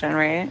fashion,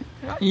 right?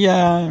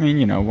 Yeah, I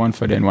mean, 1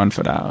 foot in, 1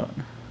 foot out.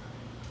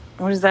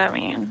 What does that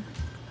mean?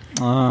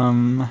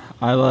 I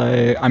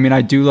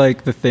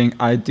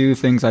do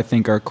things I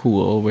think are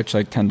cool, which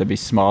like tend to be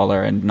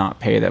smaller and not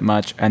pay that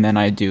much, and then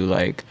I do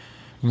like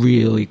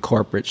really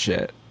corporate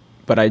shit,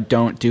 but I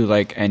don't do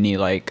like any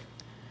like,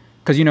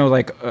 because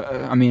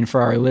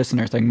for our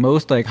listeners, like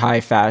most like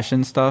high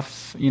fashion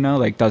stuff,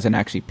 like doesn't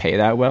actually pay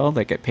that well.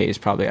 Like it pays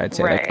probably, I'd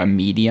say, like a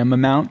medium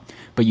amount,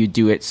 but you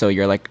do it so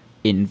you're like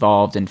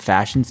involved in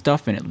fashion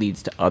stuff, and it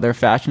leads to other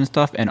fashion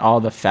stuff, and all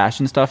the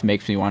fashion stuff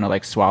makes me want to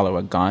like swallow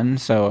a gun.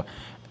 So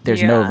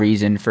there's no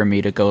reason for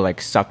me to go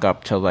like suck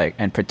up to like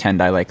and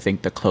pretend I like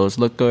think the clothes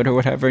look good or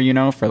whatever,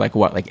 for like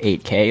what, like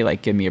 $8K.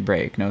 Like, give me a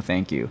break. No,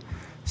 thank you.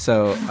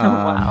 So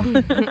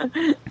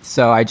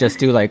so I just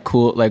do like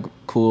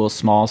cool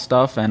small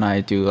stuff, and I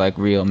do like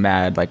real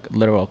mad like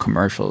literal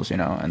commercials,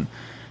 and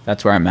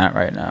that's where I'm at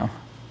right now.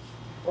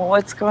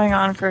 What's going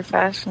on for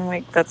Fashion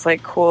Week that's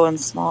like cool and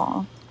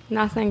small?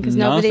 Nothing, because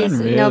nobody's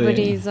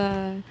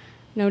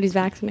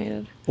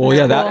vaccinated. Well,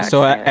 yeah,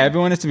 so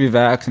everyone has to be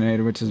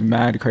vaccinated, which is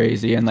mad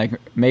crazy, and like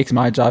makes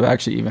my job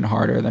actually even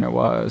harder than it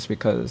was,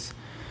 because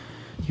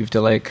you have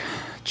to like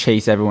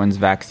chase everyone's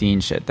vaccine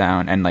shit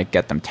down and like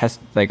get them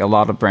tested. Like a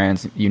lot of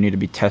brands, you need to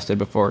be tested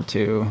before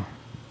too.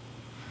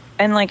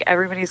 And like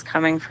everybody's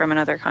coming from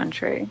another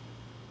country.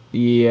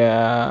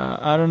 Yeah,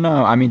 I don't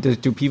know. I mean,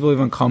 do people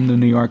even come to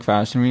New York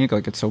Fashion Week?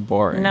 Like, it's so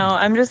boring. No,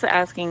 I'm just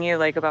asking you,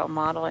 like, about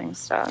modeling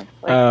stuff.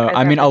 Like,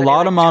 I mean, a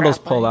lot of models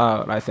pull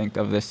out, I think,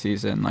 of this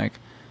season. Like,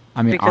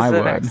 I mean, because of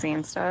the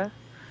vaccine stuff?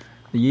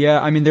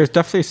 Yeah, I mean, there's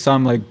definitely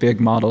some, like, big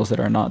models that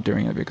are not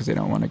doing it because they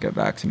don't want to get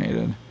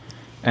vaccinated.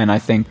 And I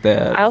think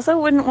that... I also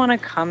wouldn't want to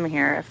come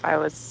here if I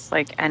was,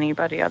 like,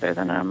 anybody other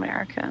than an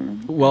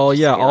American. Well,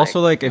 yeah,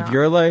 also, like, if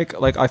you're, like,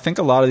 I think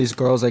a lot of these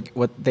girls, like,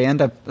 what they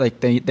end up,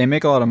 like, they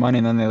make a lot of money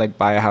and then they, like,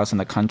 buy a house in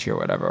the country or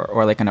whatever,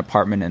 or, like, an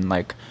apartment in,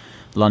 like,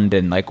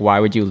 London. Like, why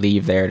would you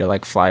leave there to,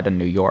 like, fly to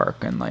New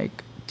York and,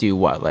 like, do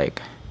what,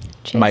 like,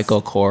 Chase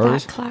Michael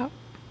Kors? Clout.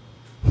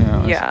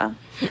 Yeah.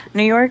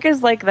 New York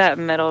is, like, that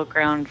middle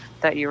ground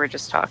that you were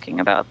just talking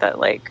about, that,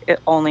 like,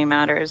 it only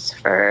matters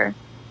for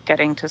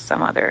getting to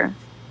some other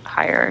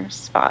higher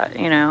spot,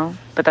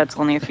 but that's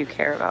only if you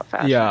care about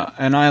fashion. Yeah,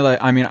 and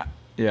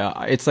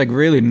it's like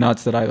really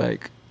nuts that I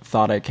like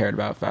thought I cared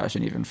about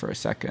fashion even for a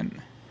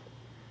second.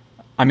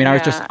 I mean, I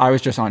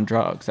was just on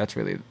drugs. That's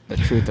really the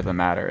truth of the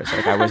matter. Is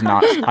like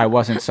I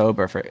wasn't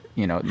sober for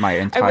my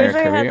entire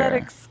career. I had that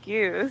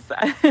excuse.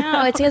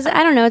 No, it's because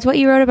I don't know. It's what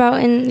you wrote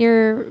about in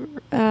your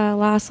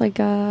last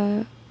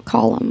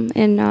column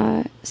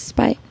in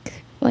Spike.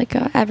 Like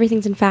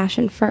everything's in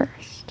fashion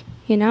first.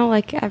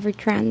 Like every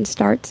trend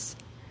starts.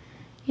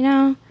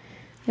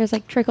 There's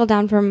like trickle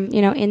down from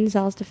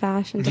incels to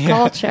fashion to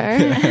culture.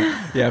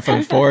 Yeah,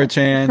 from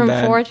 4chan. From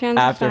then 4chan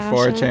after to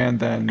fashion. 4chan,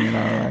 then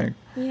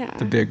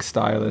the big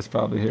stylists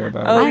probably hear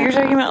about it. Oh, you're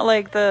talking about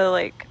like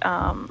the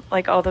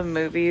like all the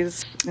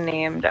movies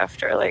named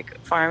after like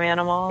farm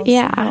animals.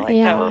 Yeah,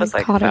 that was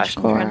like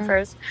fashion cottagecore. trend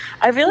first.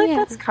 I feel like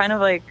that's kind of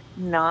like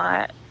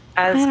not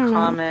as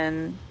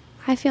common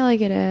I feel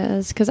like it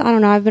is because I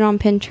don't know. I've been on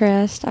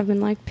Pinterest. I've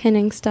been like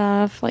pinning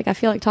stuff. Like I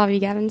feel like Tavi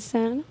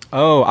Gevinson.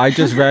 Oh, I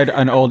just read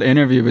an old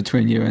interview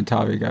between you and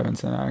Tavi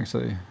Gevinson,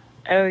 actually.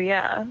 Oh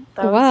yeah,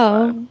 that was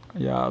fun.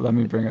 Yeah, let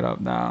me bring it up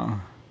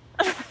now.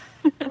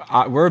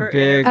 We're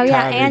big. Oh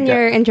yeah, and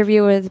your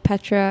interview with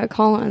Petra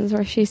Collins,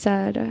 where she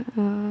said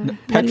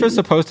Petra's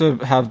supposed to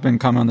have been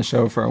coming on the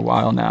show for a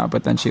while now,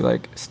 but then she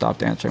like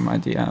stopped answering my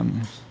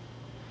DMs.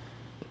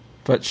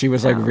 But she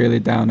was like really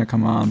down to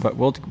come on, but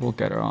we'll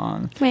get her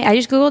on. Wait, I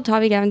just googled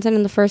Tavi Gevinson,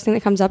 and the first thing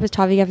that comes up is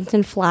Tavi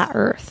Gevinson Flat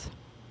Earth.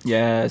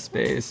 Yeah,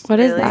 space. What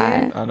is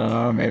that? I don't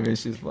know. Maybe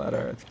she's flat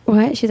Earth.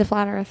 What? She's a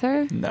flat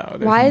earther? No.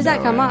 Why does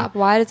that come up?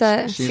 Why does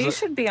that? She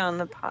should be on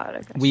the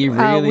pod. We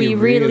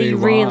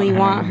really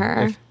want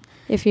her.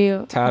 If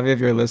you Tavi, if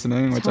you're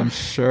listening, which I'm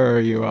sure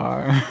you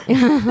are.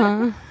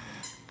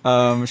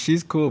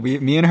 She's cool.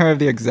 Me and her have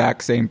the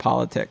exact same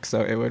politics,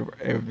 so it would work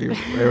out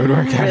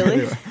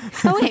really well.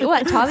 Oh wait,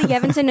 what? Tavi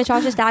Gevinson,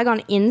 Natasha Stagg on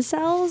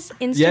incels?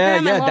 Instagram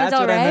yeah, that's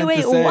what I meant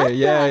to say. What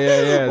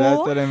yeah. That's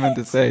what I meant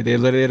to say. They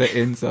literally had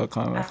an incel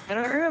comment. I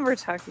don't remember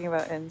talking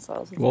about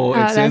incels. Well,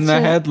 it's in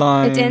the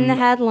headline. It's in the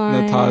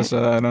headline.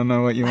 Natasha, I don't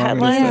know what you want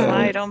me to say.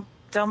 I don't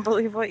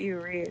believe what you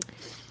read.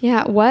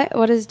 Yeah, what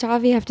does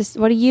Tavi have to?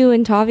 What do you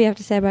and Tavi have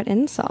to say about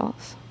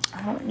incels?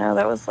 I don't know.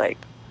 That was like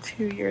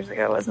 2 years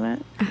ago, wasn't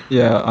it?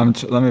 Yeah,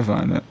 let me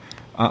find it.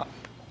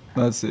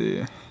 Let's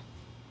see.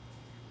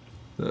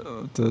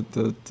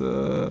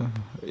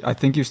 I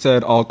think you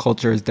said all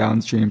culture is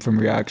downstream from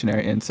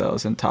reactionary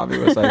incels, and Tavi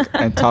was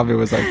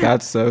like,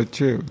 that's so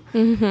true.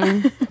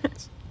 Mm-hmm.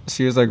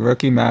 She was like,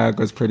 Rookie Mag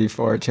was pretty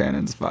 4chan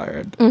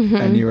inspired,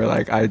 and you were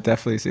like, I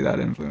definitely see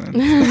that influence.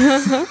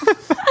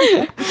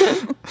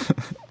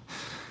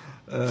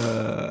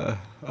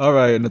 All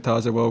right,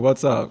 Natasha. Well,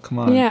 what's up? Come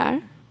on. Yeah.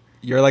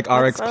 You're like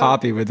RX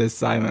Poppy with this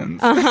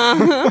silence.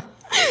 Sorry.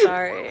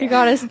 You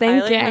got us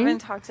thinking. I haven't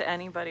talked to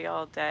anybody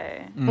all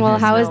day. Mm-hmm. Well,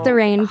 how was the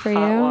rain for you?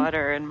 Hot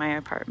water in my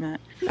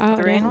apartment. Oh,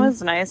 the rain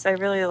was nice. I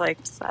really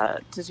liked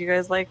that. Did you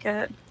guys like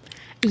it?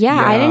 Yeah,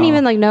 I didn't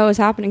even know it was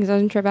happening because I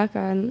was in Tribeca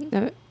and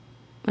you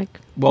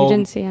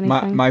didn't see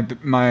anything. My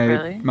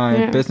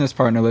business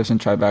partner lives in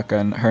Tribeca,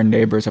 and her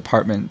neighbor's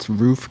apartment's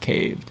roof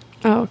caved.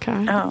 Oh,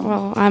 okay. Oh.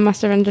 Well, I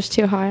must have been just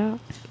too high up.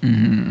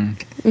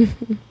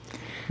 Mm-hmm.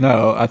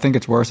 No, I think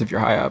it's worse if you're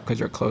high up because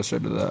you're closer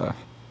to the...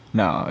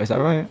 No, is that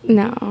right?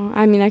 No.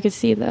 I mean, I could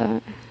see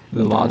the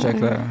logic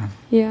there.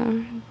 Yeah.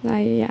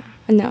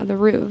 No, the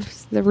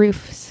roofs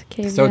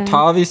caved So in.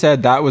 Tavi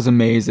said that was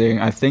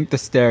amazing. I think the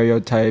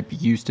stereotype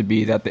used to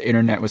be that the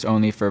internet was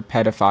only for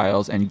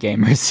pedophiles and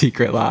gamers'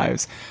 secret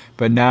lives.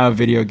 But now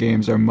video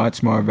games are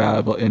much more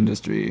valuable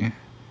industry.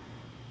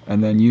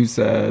 And then you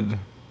said...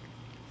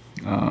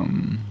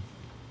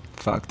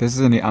 fuck,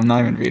 I'm not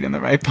even reading the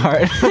right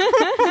part.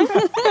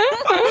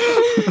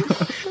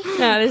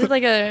 No, this is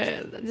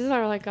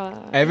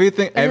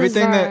everything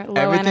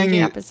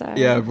episode.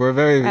 Yeah, we're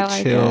very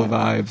chill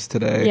vibes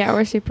today. Yeah,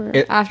 we're super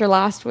after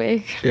last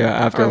week. Yeah,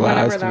 after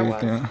last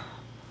week.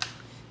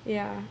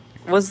 Yeah.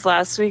 Was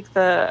last week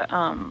the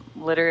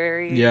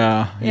literary?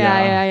 Yeah.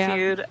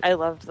 Feud? I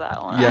loved that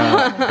one.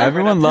 Yeah,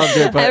 everyone loved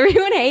it, but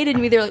everyone hated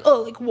me. They're like,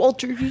 "Oh, like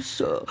Walter, he's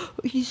so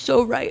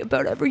right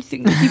about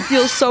everything. He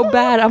feels so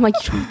bad." I'm like,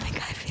 "You don't think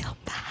I feel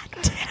bad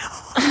too?"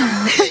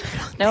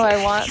 No,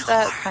 I want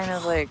that kind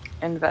of like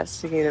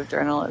investigative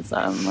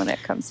journalism when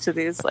it comes to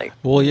these like.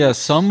 Well, yeah,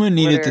 someone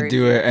needed to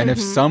do it, and if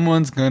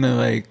someone's gonna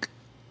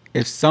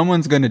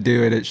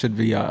do it, it should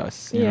be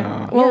us. You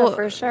know? Well,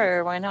 for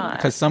sure. Why not?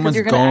 Because someone's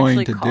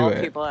going to do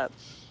it. People up.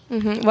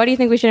 Mm-hmm. What do you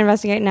think we should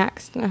investigate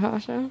next,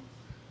 Natasha?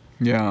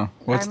 Yeah.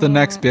 What's the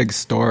next big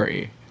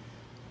story?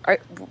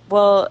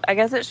 Well, I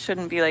guess it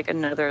shouldn't be like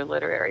another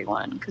literary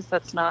one because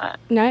that's not.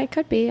 No, it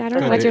could be. I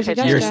don't know. What's your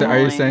suggestion? Are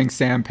you saying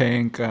Sam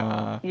Pink?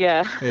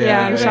 Yeah,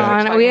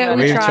 Sean.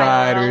 We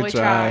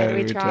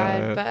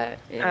tried, but.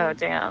 Yeah. Oh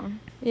damn.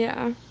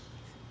 Yeah.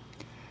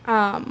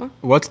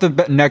 What's the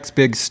next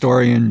big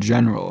story in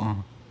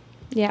general?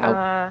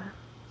 Yeah.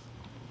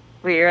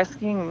 Wait, you're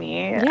asking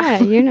me? Yeah,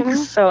 you know.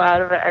 So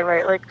out of it, I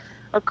write like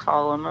a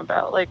column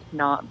about like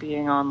not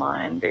being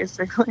online,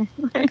 basically.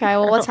 Okay,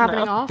 well, what's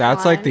happening offline?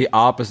 That's like the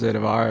opposite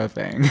of our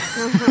thing.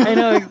 I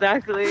know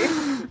exactly.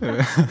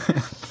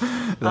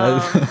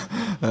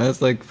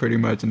 That's like pretty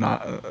much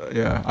not.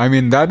 Yeah, I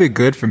mean that'd be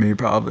good for me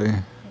probably.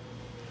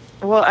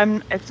 Well,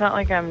 it's not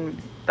like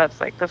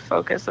that's like the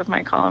focus of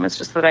my column. It's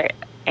just that I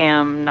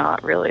am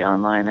not really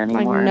online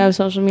anymore. Like no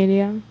social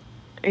media.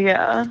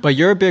 Yeah. Mm-hmm. But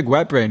you're a big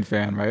WetBrain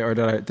fan, right? Or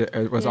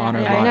was Honor?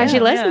 Yeah, I know she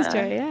listens to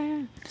it. Yeah.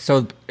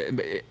 So,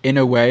 in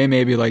a way,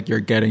 maybe like you're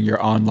getting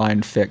your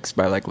online fix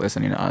by like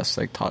listening to us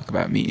like talk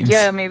about memes.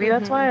 Yeah, maybe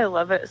that's why I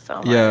love it so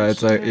much. Yeah,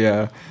 it's like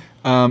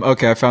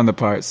okay, I found the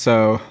part.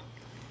 So,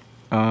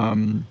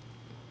 so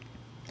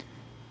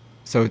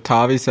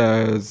Tavi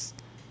says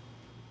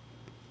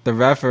the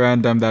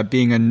referendum that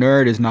being a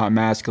nerd is not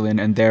masculine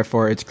and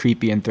therefore it's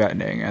creepy and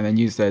threatening. And then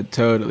you said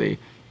totally,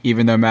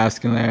 even though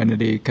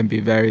masculinity can be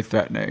very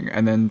threatening.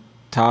 And then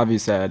Tavi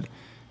said,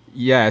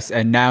 Yes,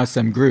 and now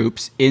some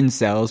groups,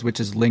 incels, which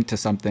is linked to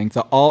something,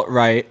 the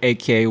alt-right,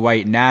 aka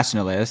white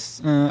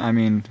nationalists,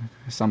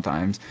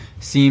 sometimes,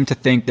 seem to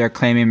think they're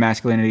claiming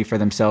masculinity for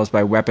themselves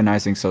by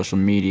weaponizing social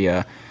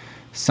media.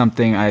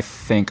 Something I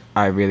think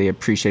I really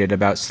appreciated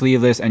about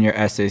Sleeveless and your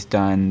essays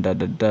done,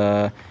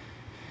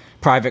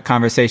 private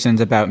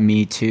conversations about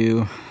Me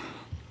Too.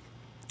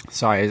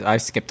 Sorry, I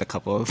skipped a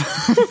couple of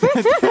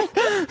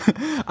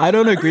I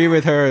don't agree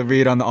with her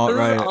read on the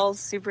alt-right. This is all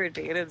super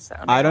dated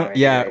sounding. I don't,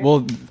 yeah,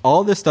 well,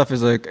 all this stuff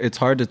is like, it's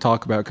hard to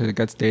talk about because it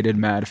gets dated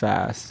mad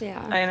fast.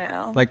 Yeah. I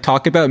know. Like,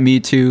 talk about Me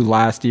Too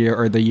last year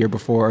or the year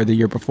before or the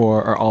year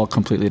before are all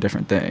completely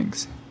different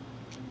things.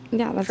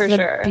 Yeah, that's for the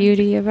sure.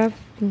 beauty of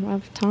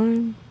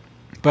time.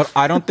 But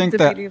I don't think the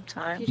that... beauty of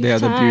time. Yeah,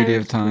 the beauty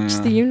of time. It's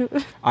Yeah. the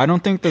universe. I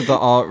don't think that the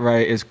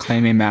alt-right is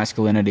claiming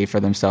masculinity for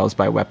themselves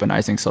by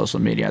weaponizing social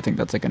media. I think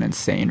that's like an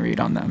insane read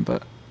on them,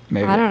 but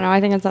maybe... I don't know. I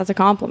think that's a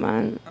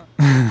compliment.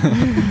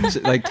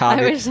 Like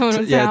Tavi, I wish someone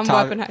would say I'm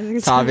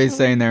weaponizing Tavi's social.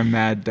 saying they're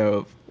mad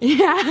dope.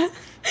 Yeah.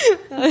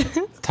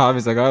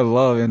 Tavi's like, I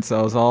love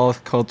incels. All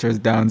culture is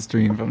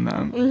downstream from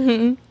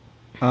them.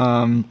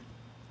 Mm-hmm.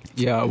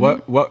 Yeah.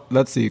 What?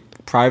 Let's see.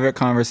 Private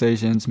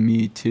conversations.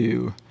 Me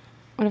Too.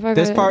 What if I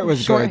This got part a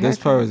was short good. This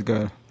haircut? part was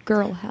good.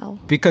 Girl hell.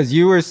 Because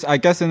you were, I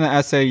guess in the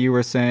essay you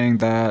were saying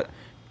that,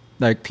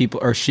 like people,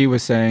 or she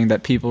was saying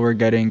that people were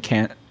getting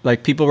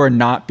people were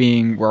not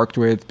being worked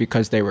with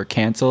because they were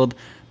canceled,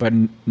 but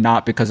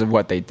not because of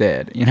what they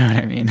did. You know what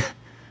I mean?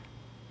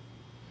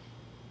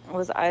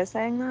 Was I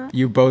saying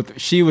that?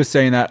 She was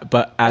saying that,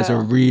 but as a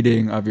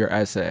reading of your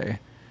essay.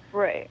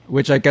 Right.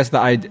 Which I guess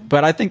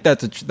but I think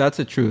that's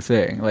a true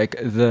thing. Like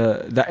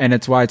and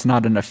it's why it's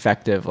not an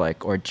effective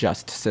or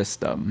just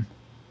system.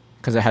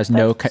 Because it has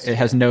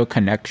no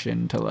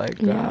connection to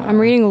I'm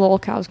reading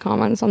Lolcow's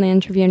comments on the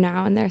interview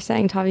now, and they're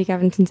saying Tavi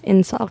Gevinson's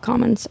incel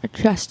comments are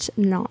just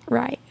not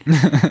right.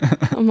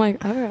 I'm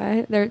like, all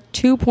right, they're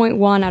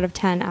 2.1 out of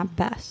 10 at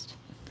best.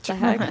 The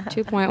heck,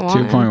 2.1.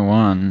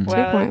 2.1. Wow,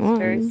 2.1. that's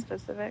very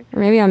specific. Or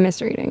maybe I'm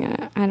misreading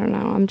it. I don't know.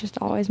 I'm just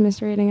always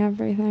misreading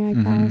everything.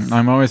 I guess.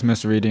 I'm always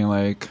misreading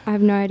I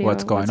have no idea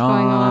what's going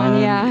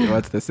on. Yeah.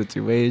 What's the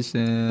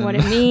situation? What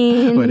it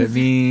means. What it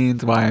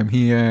means. Why I'm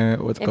here.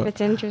 If it's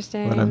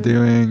interesting. What I'm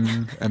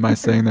doing. Am I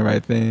saying the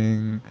right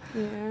thing?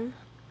 Yeah.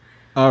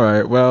 All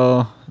right.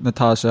 Well,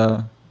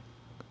 Natasha.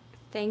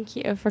 Thank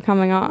you for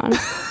coming on.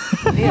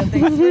 Yeah,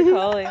 thanks for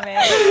calling,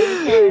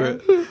 man.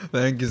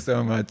 Thank you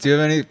so much. Do you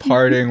have any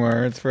parting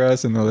words for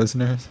us and the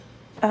listeners?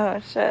 Oh,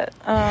 shit.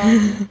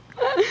 I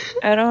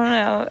don't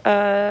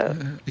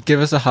know. Give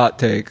us a hot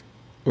take.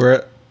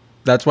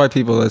 That's why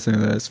people listen to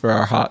this, for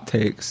our hot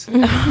takes.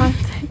 My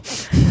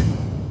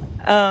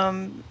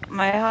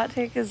hot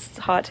take is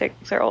hot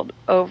takes are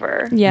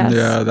over. Yes.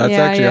 Yeah, that's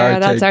actually our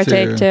take, that's our too.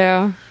 take,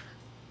 too.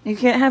 You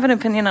can't have an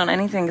opinion on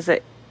anything because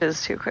it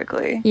is too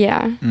quickly.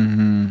 Yeah.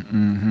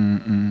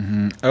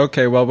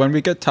 Okay, well, when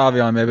we get Tavi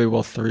on, maybe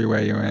we'll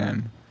three-way you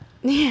in.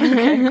 Yeah.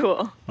 Okay,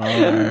 cool.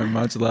 All right,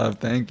 much love.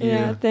 Thank you.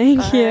 Yeah, thank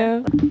Bye.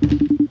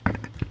 you.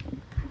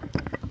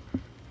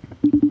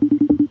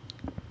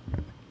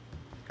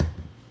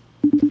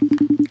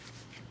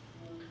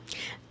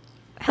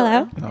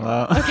 Hello?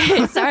 Hello.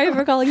 Okay, sorry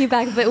for calling you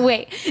back, but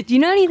wait. Do you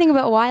know anything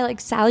about why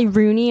Sally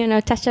Rooney and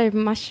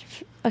Otessa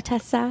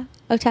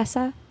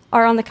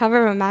are on the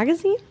cover of a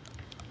magazine?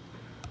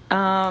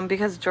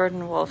 Because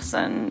Jordan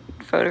Wolfson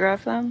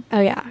photographed them. Oh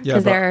yeah, Yeah,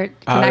 because but they're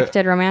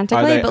connected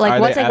romantically. they- But are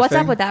what's they what's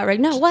up effing? with that? Right?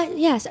 No, what?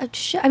 Yes.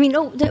 I mean,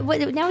 no. Now we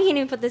can't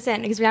even put this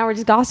in because now we're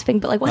just gossiping.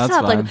 But what's That's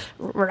up? fine.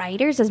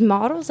 Writers as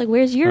models.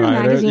 Where's your Right,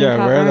 magazine yeah,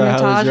 cover, where the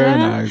hell is your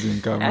Natasha?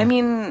 magazine cover? I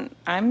mean,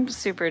 I'm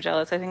super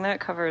jealous. I think that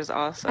cover is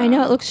awesome. I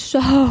know it looks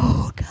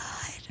so good.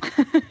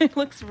 It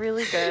looks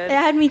really good. It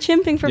had me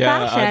chimping for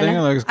Yeah, I fashion. think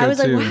it looks good, I was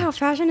too. like, wow,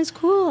 fashion is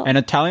cool. And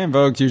Italian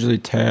Vogue's usually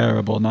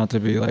terrible, not to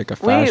be a Wait,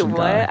 fashion what?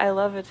 guy. I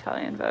love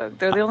Italian Vogue.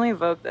 They're the only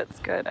Vogue that's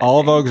good. I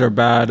All think. Vogues are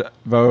bad.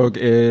 Vogue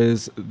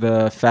is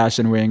the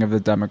fashion wing of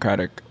the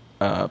Democratic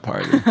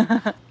Party.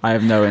 I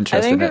have no I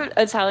interest think in it.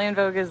 Italian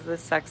Vogue is the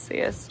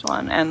sexiest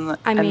one, and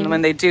I mean- and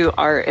when they do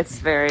art, it's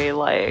very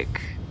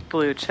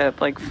blue chip,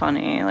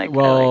 funny. I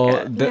Well,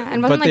 like it. yeah,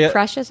 and wasn't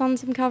Precious on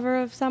some cover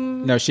of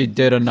some? No, she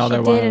did another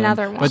She one. did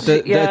another one. But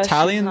the Yeah, she's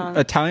Italian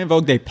on-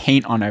 Vogue, they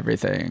paint on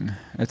everything.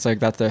 It's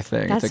that's their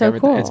thing. That's it's so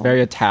everything. cool. It's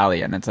very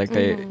Italian. It's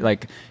they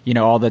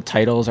all the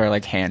titles are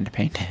hand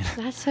painted.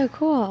 That's so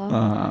cool.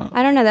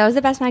 I don't know. That was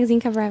the best magazine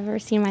cover I've ever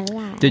seen in my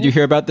life. Did you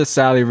hear about the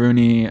Sally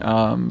Rooney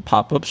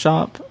pop-up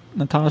shop,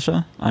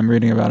 Natasha? I'm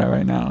reading about it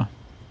right now.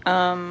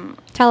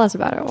 Tell us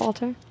about it,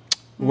 Walter.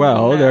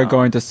 Well, they're No.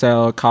 going to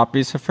sell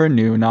copies of her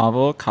new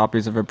novel,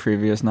 copies of her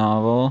previous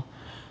novel.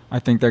 I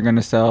think they're going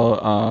to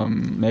sell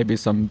maybe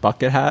some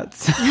bucket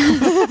hats.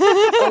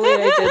 Oh wait,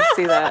 I did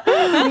see that.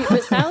 Wait,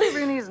 but Sally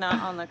Rooney's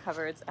not on the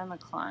cover. It's Emma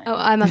Klein. Oh,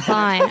 Emma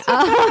Klein.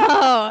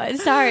 Oh,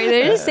 sorry.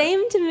 They're the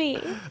same to me.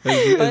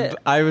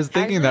 I was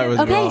thinking that was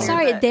Actually, Okay, wrong.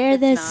 sorry. But They're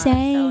it's the not Sally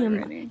same.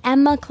 Rooney.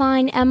 Emma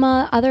Klein,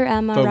 other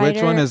Emma But writer.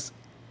 which one is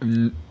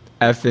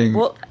effing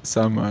Well-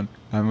 someone?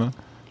 Emma?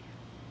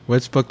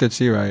 Which book did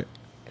she write?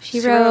 She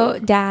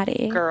wrote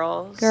Daddy.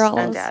 Girls.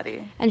 And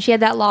Daddy. And she had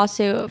that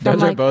lawsuit from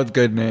Those are both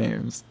good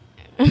names.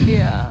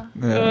 Yeah.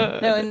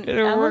 No, and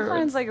Emma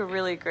Cline's like a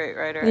really great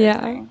writer, I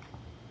think.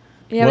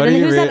 Yeah, but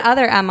then who's that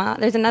other Emma?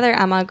 There's another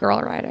Emma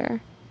girl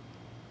writer.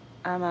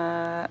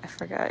 Emma, I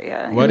forgot,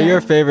 yeah. What are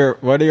your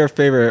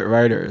favorite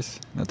writers,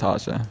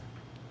 Natasha?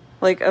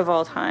 Like of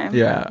all time?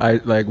 Yeah, I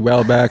like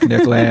Welbeck,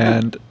 Nick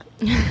Land.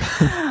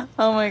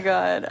 Oh my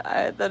god,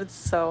 that is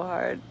so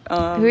hard. Who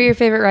are your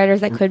favorite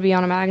writers that could be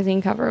on a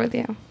magazine cover with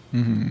you?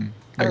 Mm-hmm.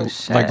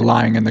 Like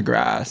Lying in the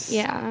Grass.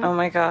 Yeah. Oh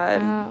my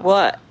god.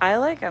 Well, I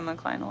like Emma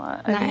Cline a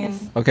lot. Nice. I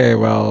mean,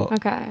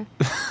 okay.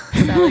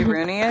 Sally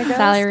Rooney, I guess.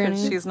 Sally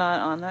Rooney. She's not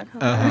on that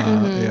cover.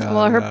 Yeah,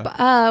 well,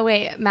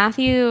 her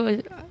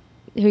Matthew,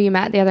 who you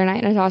met the other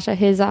night, Natasha,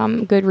 his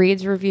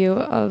Goodreads review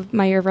of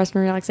My Year of Rest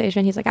and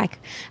Relaxation, he's like,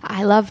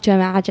 I love to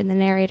imagine the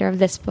narrator of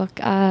this book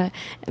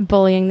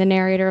bullying the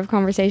narrator of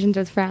Conversations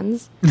with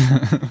Friends.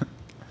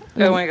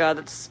 Oh my god,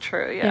 that's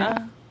true.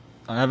 Yeah.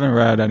 I haven't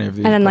read any of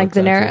these. And then like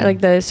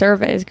the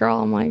surveys girl,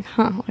 I'm like,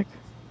 like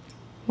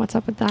what's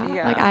up with that?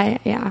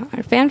 Yeah.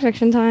 Like fan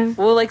fiction time.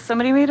 Well, like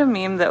somebody made a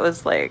meme that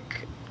was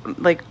like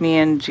me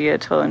and Gia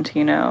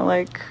Tolentino,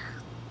 like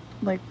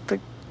the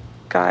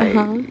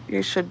guy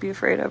you should be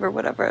afraid of or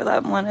whatever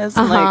that one is.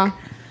 And like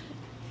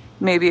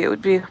maybe it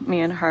would be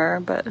me and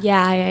her, but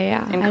yeah.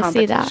 In I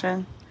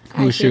competition. See that.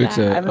 Who shoots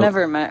it? I've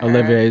never met her.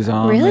 Olivier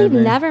Zahn. Really? Maybe?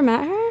 You've never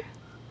met her?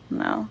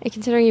 No.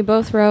 Considering you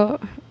both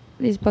wrote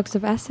these books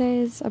of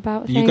essays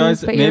about things. You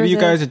guys, maybe you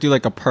guys would do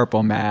like a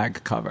Purple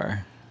Mag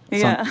cover.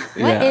 Yeah.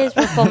 What is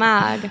Purple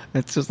Mag?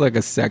 It's just like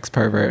a sex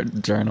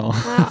pervert journal.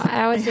 Wow,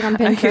 I always see it on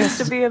Pinterest. I used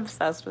to be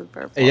obsessed with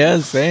Purple. Yeah,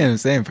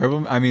 same.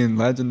 Purple, I mean,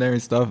 legendary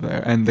stuff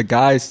there. And the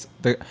guys,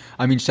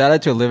 shout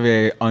out to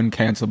Olivier,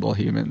 uncancelable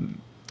human.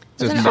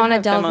 Isn't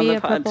Anna Delvey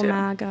a Purple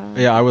Mag?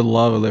 Yeah, I would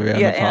love Olivia.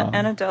 Yeah,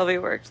 Anna Delvey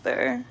worked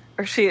there.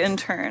 Or she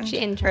interned.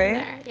 Right?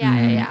 There.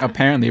 Yeah.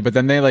 Apparently, but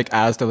then they like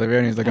asked Olivia,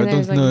 and he's like, I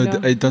don't know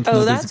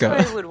this guy.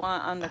 That's what I would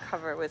want on the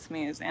cover with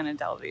me is Anna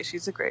Delvey.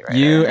 She's a great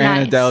writer.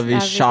 Anna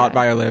Delvey, shot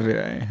by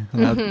Olivia.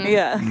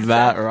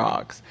 That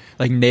rocks.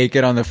 Like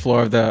naked on the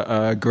floor of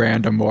the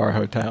Grand Amour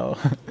Hotel.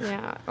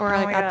 Yeah, or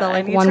like at the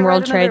like One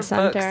World Trade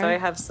Center. So I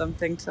have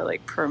something to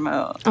like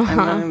promote.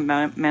 I'm going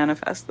to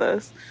manifest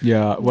this.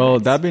 Yeah, well,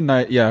 that'd be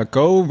nice. Yeah,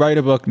 go write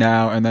a book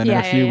now, and then in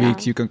a few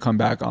weeks you can come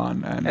back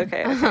on. And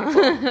okay.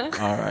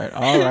 Cool.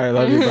 All right.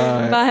 Love you.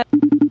 Bye. Bye.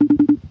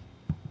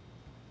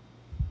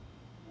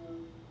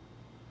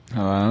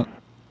 Hello.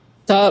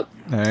 What's up?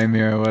 Hey,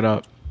 Mira. What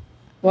up?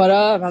 What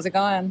up? How's it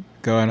going?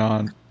 Going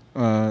on.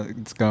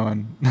 It's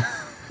going.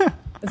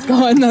 It's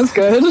going. That's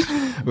good.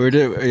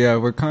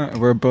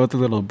 We're both a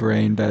little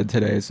brain dead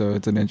today, so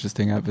it's an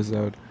interesting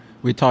episode.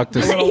 We talked to.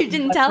 You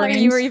didn't tell her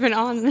you were even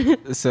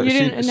on. So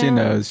she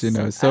knows.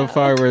 So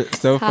far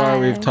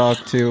we've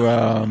talked to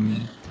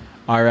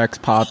RX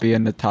Poppy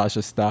and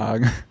Natasha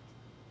Stogg.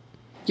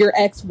 Your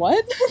ex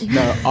what?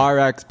 No,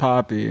 RX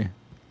Poppy.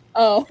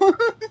 Oh.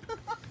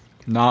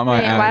 Not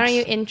my ex. Why don't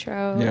you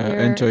intro?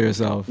 Intro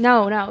yourself.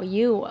 No,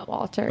 you,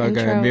 Walter. Okay,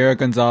 intro. Mira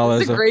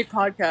Gonzalez. It's a great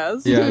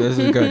podcast. Yeah, this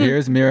is good.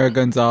 Here's Mira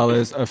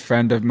Gonzalez, a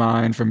friend of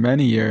mine for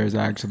many years,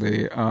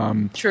 actually.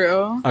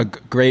 True. A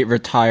great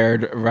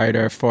retired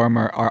writer,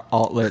 former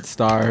Outlet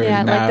star.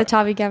 Yeah, like the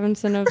Tavi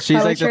Gevinson of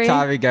she's poetry. Like the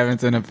Tavi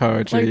Gevinson of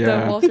poetry, like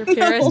the Walter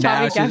Pierce,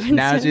 Tavi Gevinson.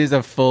 Now she's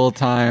a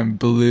full-time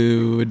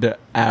blued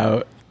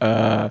out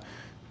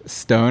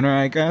stoner,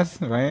 I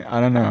guess, right? I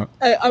don't know.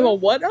 I'm a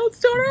what out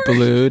stoner?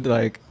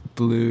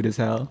 Blued as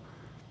hell.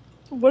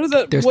 What is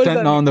that? There's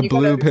fentanyl on the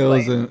blue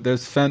pills.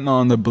 There's fentanyl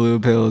on the blue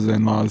pills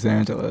in Los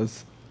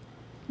Angeles.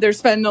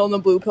 There's fentanyl in the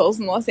blue pills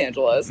in Los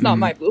Angeles. Not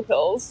my blue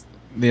pills.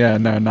 Yeah,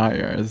 no, not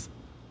yours.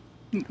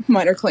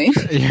 Mine are clean.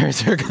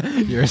 Yours are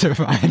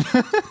fine.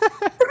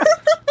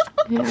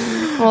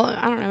 Yeah. Well,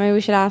 I don't know. Maybe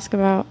we should ask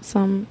about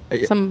some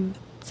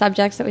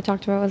subjects that we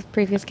talked about with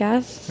previous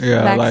guests.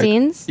 Yeah,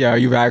 vaccines. Are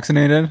you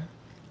vaccinated?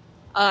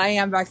 I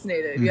am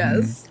vaccinated.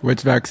 Yes.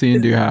 Which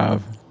vaccine do you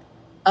have?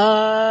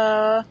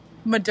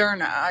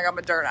 Moderna. I got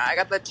Moderna. I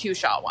got the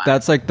 2-shot one.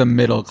 That's like the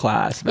middle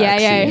class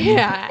vaccine.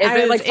 Yeah.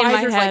 Is it like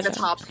Pfizer's like the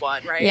top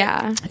one, right?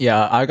 Yeah.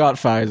 Yeah, I got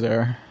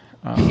Pfizer.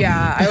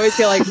 Yeah, I always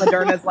feel like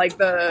Moderna's like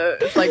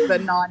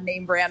the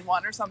non-name brand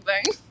one or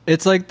something.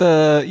 It's like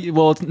that's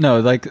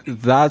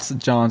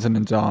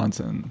Johnson &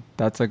 Johnson.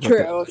 That's like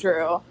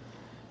true.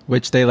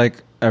 Which they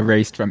like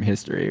erased from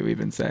history, we've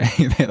been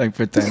saying. They like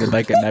pretended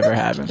like it never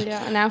happened.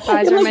 Yeah, and now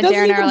Pfizer and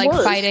Moderna are like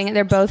fighting.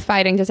 They're both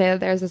fighting to say that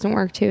theirs doesn't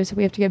work too, so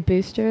we have to get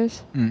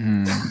boosters.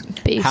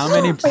 Mm-hmm.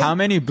 How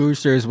many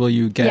boosters will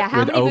you get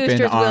with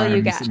open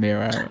arms,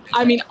 Mira?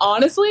 I mean,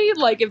 honestly,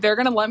 like if they're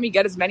gonna let me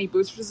get as many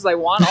boosters as I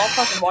want, I'll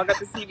fucking walk up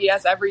to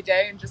CVS every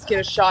day and just get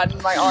a shot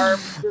in my arm,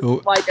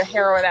 just like a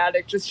heroin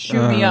addict. Just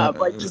shoot me up,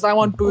 I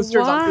want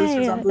boosters on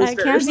boosters on boosters.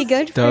 That can't be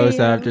good for dose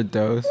you. After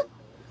dose.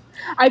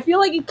 I feel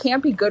like it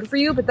can't be good for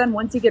you, but then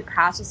once you get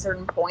past a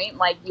certain point,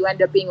 like you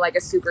end up being like a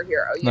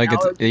superhero.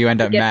 You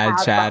end up mad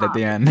Chad at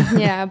the end.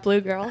 Yeah,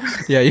 blue girl.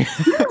 Yeah,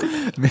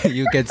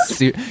 you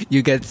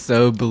get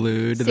so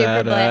blued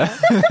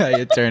that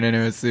you turn into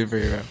a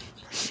superhero.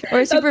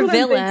 Or super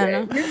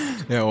villain.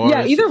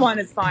 Yeah, either one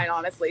is fine,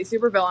 honestly.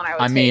 Super villain,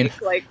 I mean,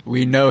 like,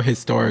 we know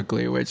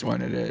historically which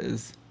one it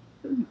is.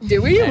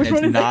 Do we? And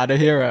it's not a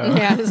hero.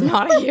 Yeah, it's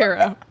not a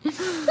hero.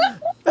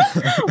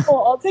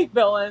 Well, I'll take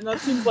villain. That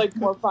seems like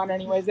more fun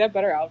anyways. They have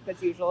better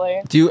outfits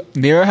usually.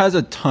 Mira has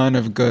a ton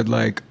of good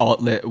like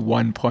Alt-Lit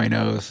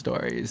 1.0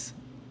 stories.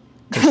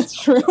 That's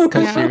true.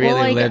 Because she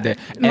really lived it.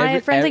 My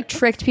friends like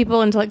tricked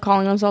people into like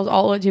calling themselves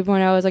Alt-Lit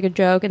 2.0 as like a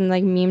joke and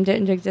like memed it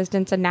into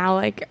existence. And now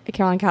like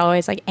Caroline Calloway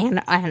is like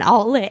an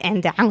Alt-Lit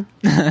and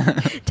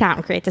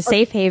downtown creates a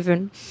safe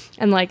haven.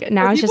 And like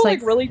now it's just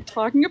like really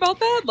talking about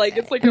that. Like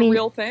it's like a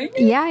real thing.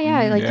 Yeah.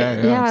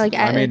 Like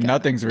I mean,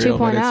 nothing's real,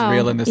 but it's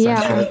real in the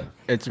sense that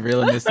it's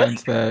real in the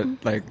sense that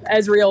like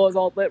as real as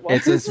Alt-Lit was.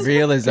 It's as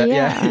real as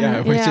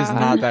that. Which is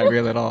not that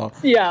real at all.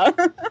 Yeah.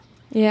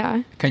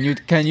 Yeah. Can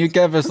you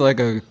give us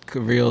like a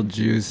real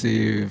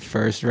juicy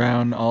first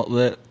round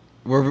Alt-Lit?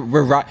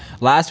 We're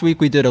last week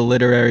we did a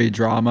literary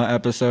drama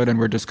episode and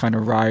we're just kind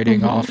of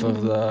riding off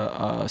of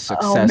the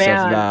success of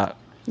that.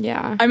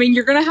 Yeah. I mean,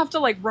 you're going to have to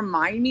like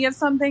remind me of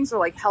some things or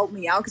like help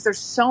me out because there's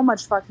so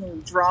much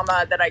fucking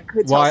drama that I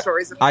could tell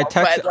stories about. I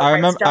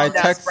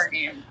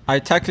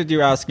texted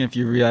you asking if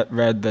you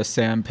read the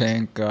Sam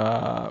Pink,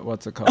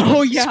 what's it called?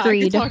 Oh yeah, I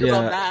can talk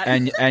about that.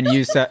 And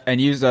you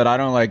said I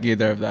don't like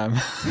either of them.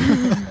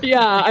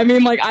 Yeah, I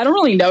mean, like I don't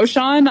really know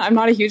Sean. I'm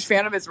not a huge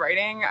fan of his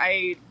writing.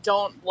 I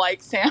don't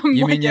like Sam.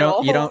 You mean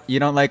you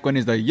don't like when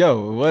he's like,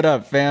 "Yo, what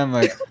up, fam?"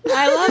 Like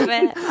I love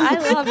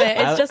it.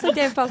 It's just like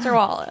Dave Foster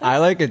Wallace. I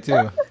like it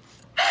too.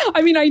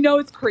 I mean, I know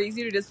it's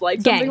crazy to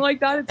dislike something like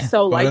that. It's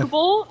so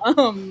likable.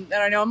 And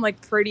I know I'm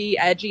like pretty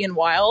edgy and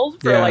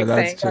wild for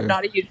saying I'm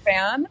not a huge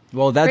fan.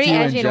 Well, that's pretty you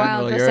edgy in general.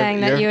 And wild for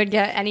saying that you would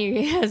get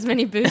as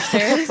many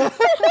boosters.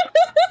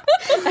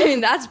 I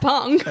mean, that's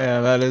punk.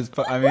 Yeah, that is.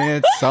 I mean,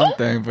 it's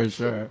something for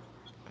sure.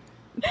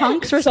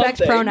 Punks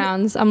respect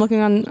pronouns. I'm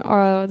looking on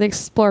the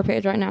Explore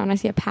page right now, and I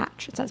see a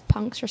patch. It says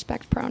 "Punks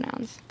respect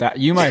pronouns." That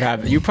you might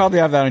have. You probably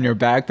have that on your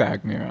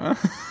backpack, Mira.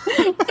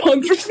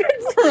 Punks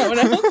respect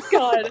pronouns.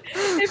 God,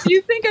 if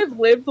you think I've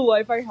lived the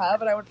life I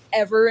have, and I would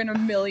ever in a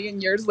million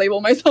years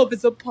label myself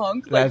as a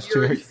punk, that's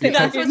true.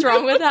 That's what's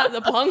wrong with that.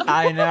 The punk.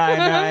 I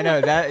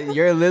know. That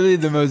you're literally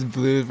the most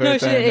blue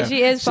person. No,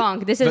 she is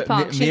punk. This is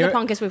punk. She's the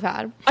punkest we've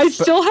had. I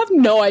still have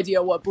no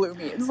idea what blue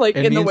means. Like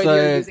in the way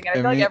you're using it, I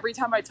feel like every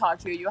time I talk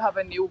to you, you have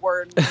a new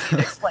word and you need to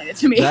explain it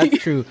to me. That's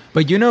true.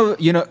 But you know.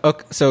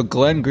 Okay, so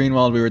Glenn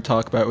Greenwald, we were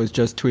talking about, was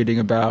just tweeting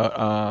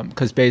about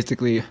because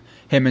basically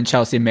him and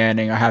Chelsea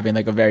Manning are having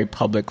like a very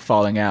public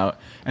falling out,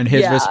 and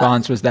his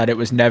response was that it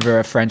was never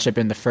a friendship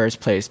in the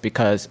first place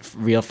because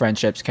real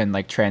friendships can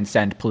like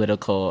transcend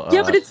political.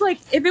 Yeah, but it's like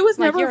if it was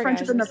never a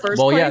friendship in the first place.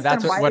 Well, yeah,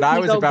 that's what I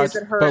was about.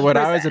 But what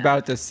I was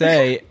about to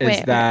say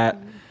is that.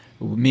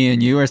 Me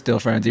and you are still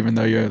friends, even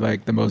though you're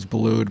like the most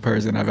blued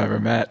person I've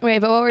ever met. Wait,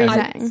 but what were you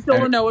saying? I still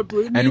don't know what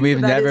blued means. And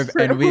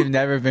we've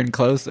never been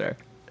closer.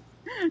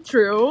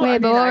 True.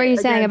 Wait, but what were you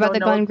saying about the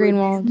Glenn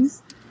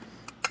Greenwald?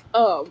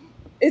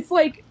 It's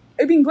like,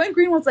 I mean, Glenn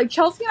Greenwald's like,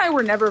 Chelsea and I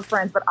were never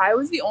friends, but I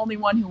was the only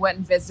one who went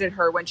and visited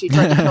her when she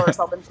tried to kill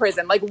herself in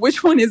prison. Like,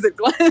 which one is it,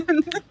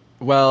 Glenn?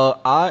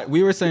 Well,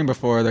 we were saying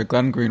before that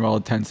Glenn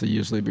Greenwald tends to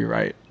usually be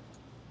right.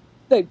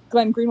 That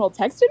Glenn Greenwald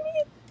texted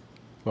me?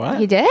 What?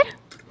 He did?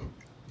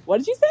 What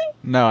did you say?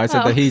 No, I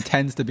said that he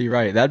tends to be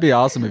right. That'd be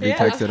awesome if he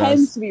texted us.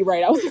 Tends to be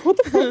right. I was like, what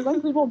the fuck?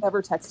 Glenn Greenwald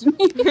never texted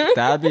me.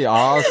 That'd be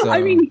awesome.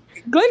 I mean,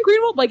 Glenn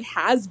Greenwald like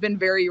has been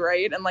very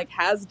right and like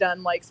has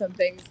done like some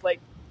things like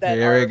that.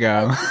 Here we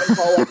go.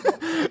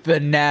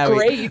 But now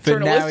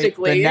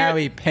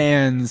he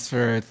pans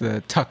for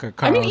the Tucker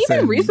Carlson. I mean,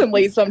 even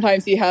recently,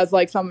 sometimes he has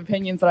like some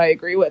opinions that I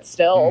agree with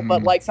still,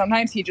 but like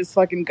sometimes he just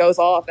fucking goes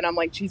off, and I'm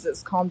like,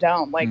 Jesus, calm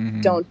down.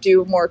 Like, don't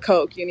do more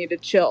coke. You need to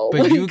chill.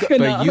 But you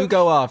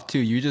go off too.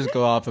 You just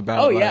go off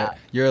about.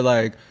 You're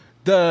like.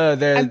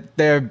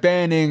 They're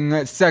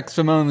banning sex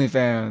from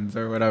OnlyFans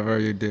or whatever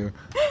you do.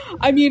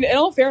 I mean, in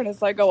all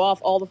fairness, I go off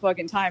all the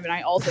fucking time, and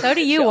I also so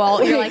do you,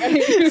 Walt. You're like,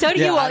 so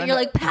do you, Walt. You're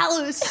like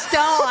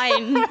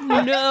Palestine.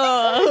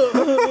 No.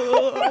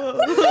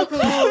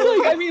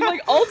 I mean,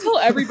 like I'll tell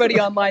everybody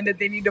online that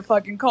they need to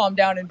fucking calm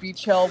down and be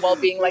chill, while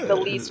being like the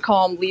least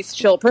calm, least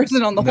chill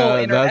person on the whole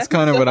internet. That's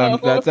kind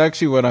of that's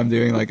actually what I'm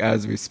doing, like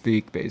as we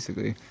speak,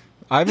 basically.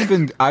 I've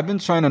been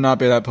trying to not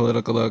be that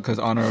political though, because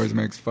Honor always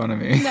makes fun of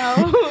me.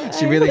 No,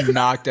 she really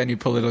knocked any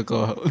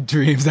political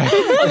dreams out.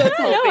 That's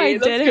healthy.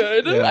 That's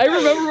good. Yeah. I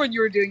remember when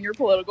you were doing your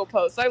political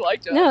posts. I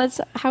liked it. No, that's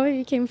how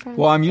you came from.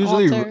 Well, I'm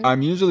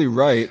usually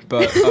right,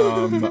 but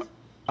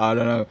I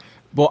don't know.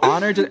 Well,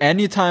 Honor, just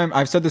anytime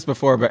I've said this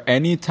before, but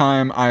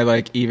anytime I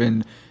like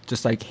even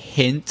just like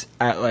hint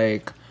at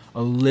like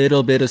a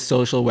little bit of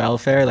social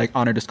welfare, like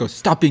Honor just goes,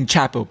 stop being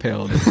Chapo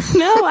pilled.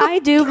 No, I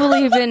do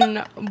believe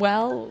in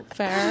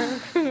welfare.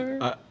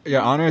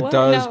 Honor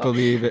does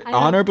believe it.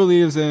 Honor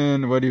believes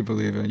in, what do you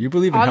believe in? You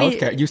believe in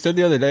healthcare. You said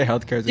the other day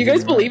healthcare is... Do you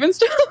guys believe in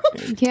stuff?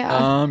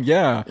 Yeah.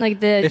 Yeah. Like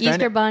the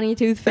Easter Bunny,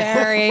 Tooth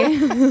Fairy.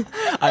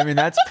 I mean,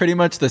 that's pretty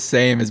much the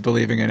same as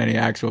believing in any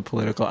actual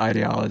political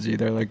ideology.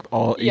 They're like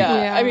all...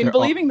 Yeah. I mean,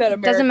 believing that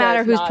America doesn't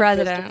matter who's not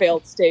president. Just a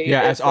failed state.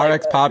 Yeah, as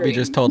RX Poppy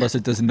just told us,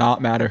 it does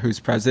not matter who's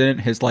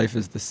president. His life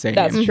is the same.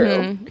 That's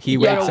true. He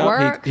wakes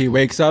up, he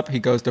wakes up, he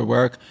goes to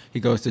work, he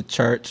goes to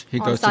church, he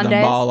goes to the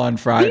mall on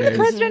Fridays. Being the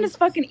president is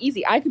fucking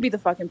easy. I could be the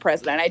fucking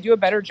president. I do a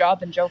better job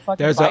than Joe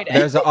fucking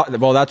Biden.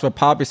 Well, that's what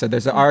Poppy said.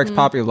 There's an RX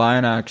Poppy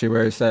line, actually,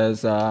 where he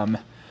says...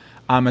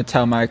 I'm going to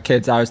tell my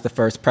kids I was the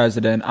first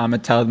president. I'm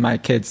going to tell my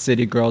kids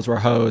city girls were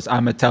hoes.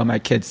 I'm going to tell my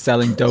kids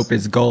selling dope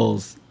is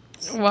goals.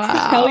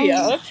 Wow. Hell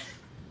yeah.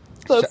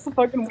 That's the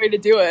fucking way to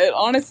do it.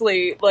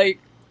 Honestly, like,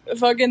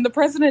 fucking the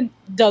president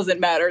doesn't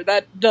matter.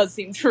 That does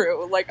seem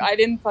true. Like, I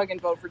didn't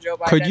fucking vote for Joe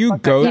Biden. Could you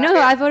go... You know who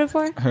I voted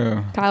for?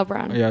 Who? Kyle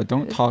Brown. Yeah,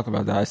 don't talk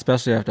about that,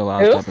 especially after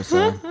last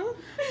episode.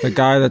 The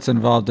guy that's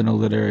involved in a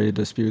literary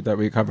dispute that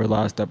we covered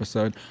last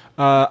episode.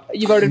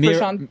 You voted for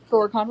Sean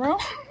Thor Conroe?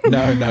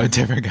 No,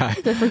 different guy.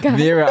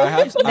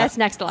 Mira, that's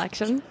next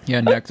election. Yeah,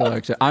 next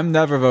election. I'm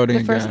never voting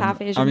again. The first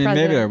half Asian president.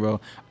 Maybe I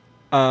will.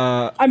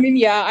 I mean,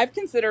 yeah, I've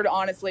considered,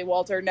 honestly,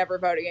 Walter, never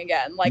voting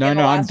again. Like, no,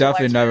 I'm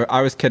definitely never.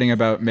 I was kidding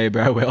about maybe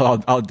I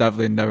will. I'll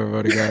definitely never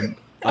vote again.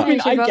 I mean,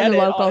 I get it,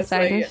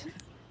 honestly.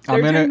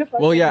 I'm gonna...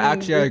 Well, yeah,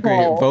 actually, I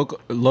agree.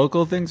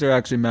 Local things are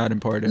actually mad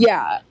important.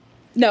 Yeah.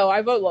 No,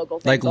 I vote local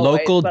things. Like,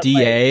 local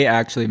DA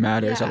actually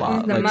matters a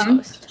lot.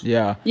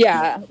 Yeah.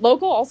 Yeah.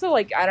 Local also,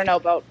 like, I don't know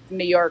about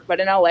New York, but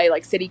in LA,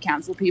 like, city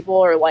council people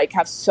are, like,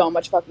 have so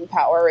much fucking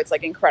power. It's,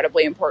 like,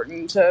 incredibly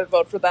important to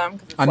vote for them.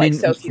 I mean,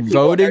 so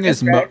voting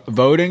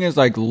is,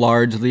 like,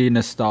 largely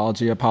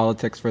nostalgia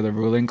politics for the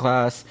ruling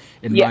class,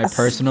 in my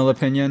personal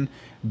opinion.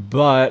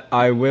 But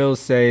I will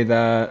say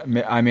that,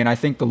 I mean, I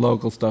think the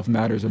local stuff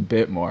matters a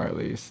bit more, at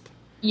least.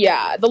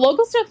 Yeah, the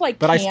local stuff, like,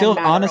 but I still,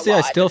 honestly,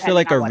 I still feel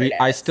like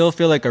I still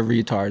feel like a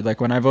retard.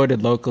 Like, when I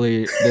voted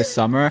locally this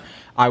summer,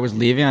 I was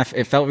leaving.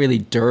 It felt really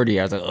dirty.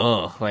 I was like,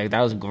 oh, like, that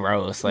was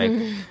gross. Like,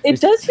 it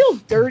does feel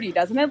dirty,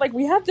 doesn't it? Like,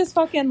 we have this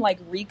fucking, like,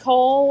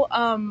 recall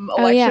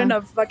election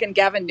of fucking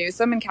Gavin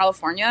Newsom in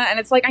California, and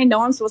it's like, I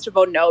know I'm supposed to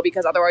vote no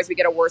because otherwise we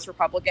get a worse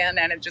Republican,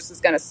 and it just is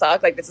gonna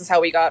suck. Like, this is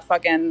how we got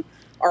fucking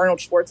Arnold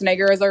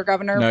Schwarzenegger as our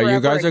governor. No, you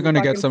guys are going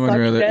to get someone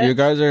really. You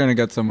guys are going to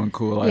get someone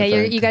cool. Yeah,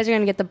 you guys are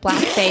going to get the black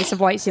face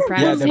of white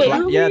supremacy.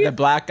 The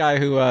black guy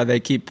who they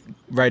keep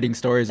writing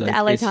stories like.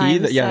 The LA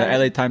Times. The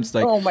LA Times,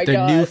 like,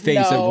 the new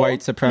face of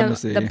white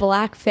supremacy. The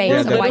black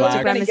face of white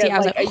supremacy. I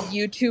was like, a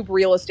YouTube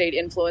real estate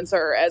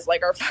influencer as,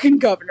 like, our fucking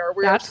governor.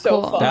 We're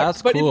so fucked.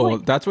 That's cool.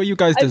 Like, that's what you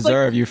guys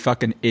deserve, you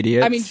fucking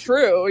idiots. I mean,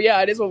 true.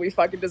 Yeah, it is what we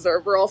fucking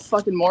deserve. We're all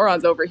fucking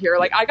morons over here.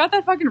 Like, I got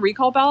that fucking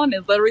recall ballot, and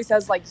it literally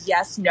says, like,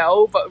 yes,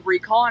 no, but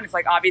recall, and it's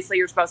like, obviously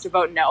you're supposed to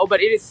vote no,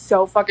 but it is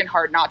so fucking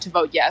hard not to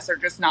vote yes or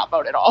just not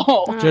vote at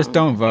all. Just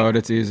don't vote.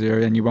 It's easier,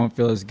 and you won't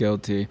feel as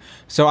guilty.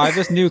 So I have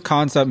this new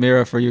concept,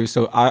 Mira, for you.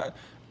 So I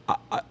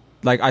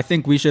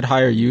think we should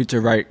hire you to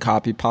write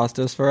copy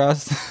pastas for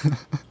us.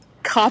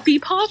 Copy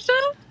pasta?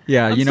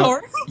 Yeah, you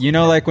know,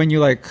 like when you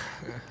like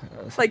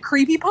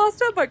creepy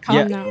pasta, but copy.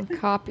 Yeah. No,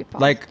 copy pasta.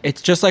 Like,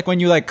 it's just like when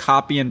you like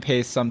copy and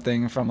paste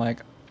something from like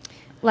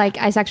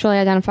I sexually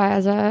identify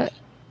as a.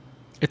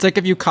 It's like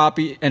if you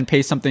copy and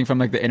paste something from,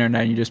 like, the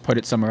internet and you just put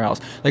it somewhere else.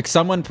 Like,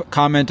 someone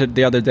commented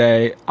the other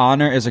day,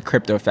 Honor is a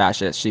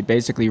crypto-fascist. She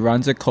basically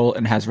runs a cult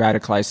and has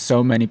radicalized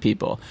so many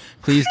people.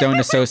 Please don't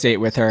associate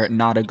with her.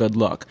 Not a good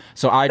look.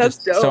 So I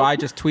just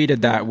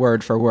tweeted that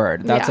word for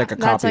word. That's like a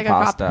copy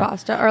pasta. Copy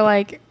pasta. Or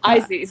like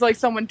I see. It's like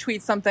someone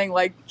tweets something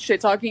like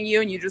shit talking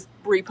you and you just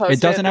repost it. It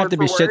doesn't have to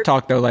be shit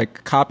talk though.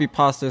 Like, copy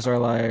pastas are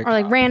like, or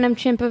like random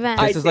chimp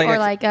events.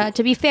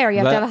 To be fair, you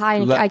have to have a high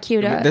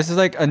IQ to. This is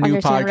like a new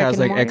podcast,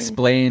 like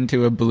Explain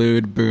to a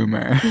blued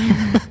boomer. How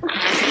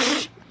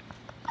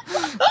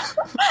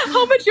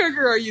much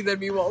younger are you than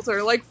me,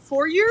 Walter? Like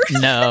 4 years?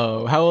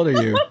 No. How old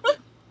are you?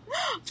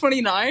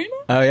 29.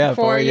 Oh yeah,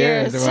 4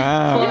 years.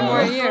 Wow. 4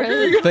 more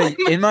years. But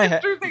in my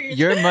head,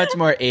 you're much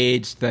more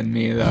aged than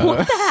me, though.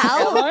 What the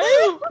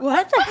hell?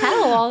 What the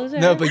hell, Walter?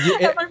 No, but you.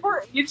 Am I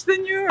more aged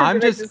than you? I'm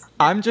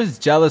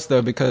just jealous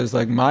though, because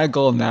like my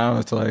goal now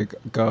is to like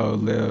go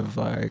live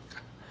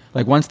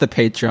like once the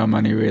Patreon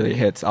money really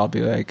hits, I'll be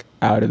like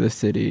out of the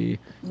city.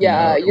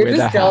 Yeah, you're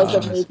just jealous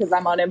of me because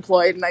I'm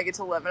unemployed and I get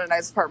to live in a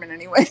nice apartment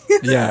anyway.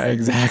 Yeah,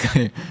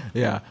 exactly.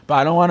 Yeah, but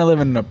I don't want to live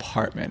in an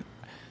apartment.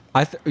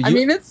 I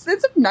mean, it's a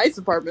nice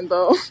apartment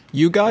though.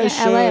 You guys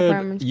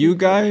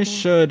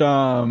should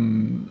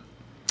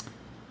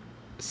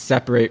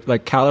separate.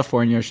 Like,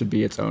 California should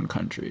be its own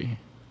country.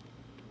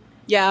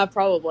 Yeah,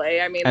 probably.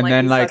 I mean, and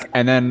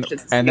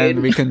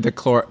then we can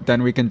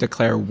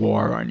declare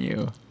war on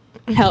you.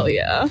 Hell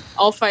yeah!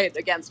 I'll fight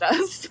against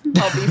us.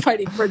 I'll be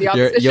fighting for the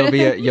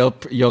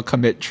opposition. You'll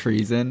commit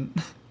treason.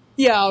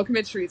 Yeah, I'll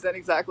commit treason.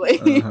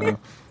 Exactly. Uh-huh.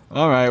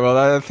 All right. Well,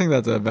 I think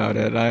that's about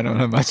it. I don't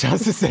have much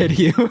else to say to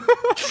you.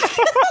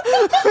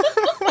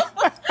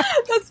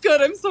 That's good.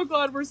 good. I'm so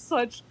glad we're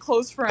such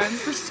close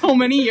friends for so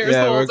many years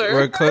older.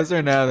 We're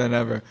closer now than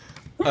ever.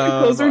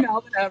 Closer now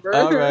than ever.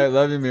 All right,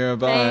 love you, Mira.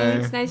 Bye.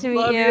 Thanks. Nice to meet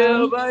love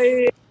you.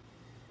 Bye.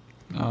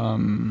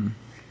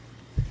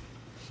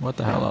 What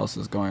the hell else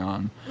is going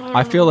on?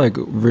 I feel like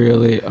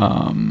really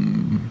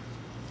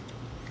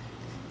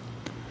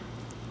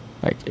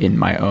like in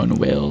my own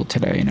will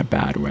today in a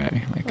bad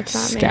way, like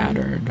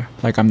scattered. Mean?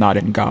 Like I'm not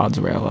in God's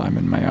will, I'm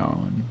in my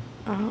own.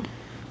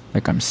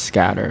 Like I'm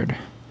scattered.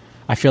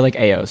 I feel like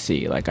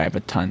AOC, like I have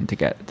a ton to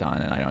get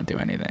done and I don't do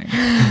anything.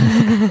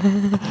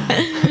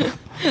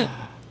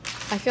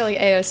 I feel like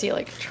AOC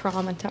like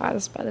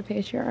traumatized by the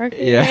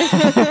patriarchy. Yeah.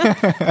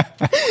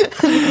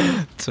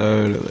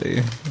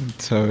 Totally.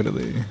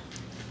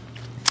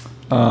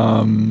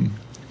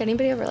 Did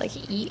anybody ever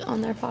like eat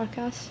on their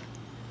podcast?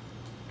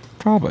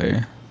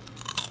 Probably.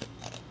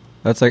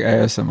 That's like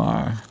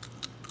ASMR.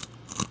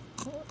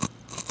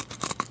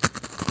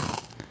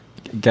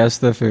 Guess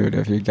the food.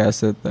 If you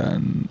guess it,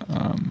 then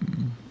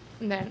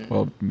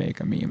we'll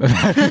make a meme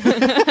about it.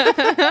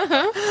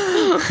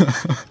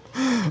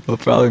 We'll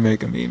probably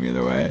make a meme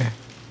either way.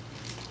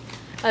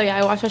 Oh yeah,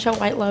 I watched that show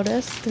White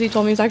Lotus because he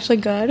told me it was actually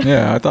good.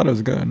 Yeah, I thought it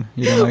was good.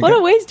 You didn't like what it?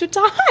 A waste of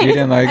time! You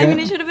didn't like it? I mean,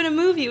 it should have been a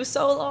movie. It was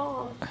so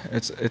long.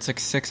 It's like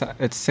six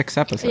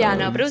episodes. Yeah,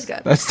 no, but it was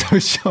good. That's so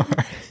short.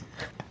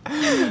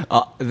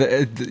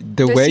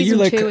 The way you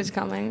like season 2 is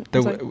coming.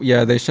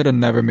 Yeah, they should have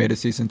never made a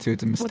season 2.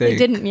 It's a mistake. Well, they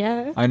didn't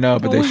yet. I know,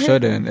 but they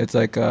shouldn't. It's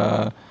like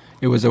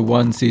it was a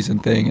 1-season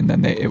thing, and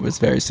then it was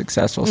very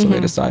successful, so they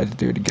decided to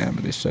do it again,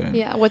 but they shouldn't.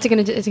 Yeah, what's it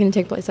gonna do? It's gonna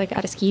take place like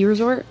at a ski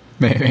resort.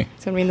 Maybe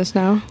it's gonna be in the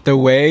snow. The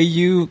way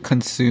you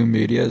consume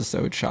media is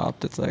so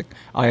chopped. It's like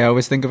I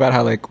always think about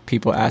how like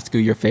people ask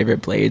you your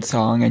favorite Blade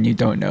song, and you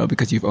don't know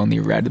because you've only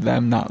read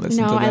them, not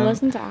listened to them. No, I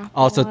listened to Apple.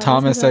 Also,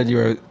 Thomas said you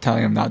were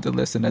telling him not to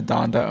listen to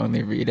Donda,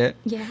 only read it.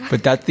 Yeah.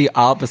 But that's the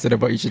opposite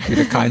of what you should do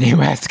to Kanye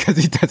West because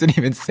he doesn't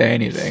even say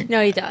anything.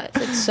 No, he does.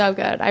 It's so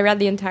good. I read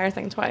the entire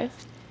thing twice.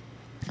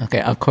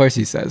 Okay, of course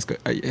he says good.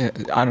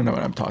 I don't know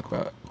what I'm talking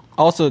about.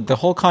 Also, the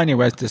whole Kanye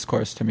West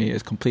discourse to me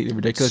is completely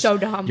ridiculous. So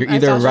dumb. You're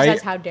either Dasha right.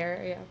 Says, how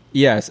dare you?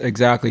 Yes,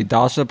 exactly.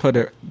 Dasha put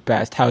it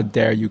best. How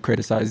dare you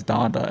criticize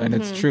Donda? And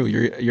it's true.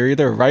 You're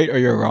either right or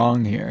you're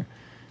wrong here.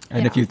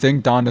 And if you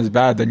think Donda's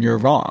bad, then you're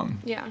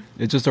wrong. Yeah.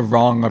 It's just a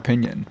wrong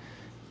opinion.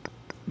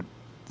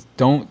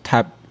 Don't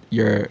tap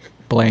your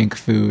blank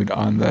food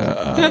on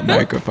the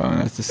microphone.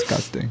 That's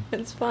disgusting.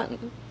 It's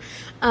fun.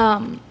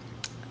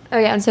 Oh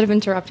yeah, instead of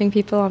interrupting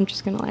people, I'm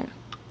just gonna like.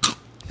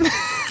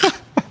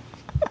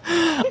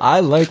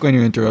 I like when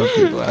you interrupt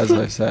people, as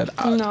I've said.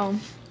 No.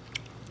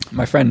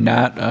 My friend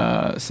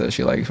Nat says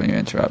she likes when you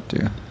interrupt.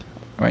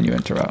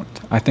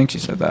 I think she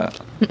said that.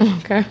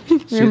 Okay.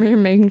 You're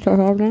making stuff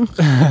up now.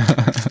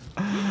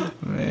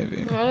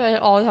 Maybe. I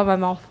always have my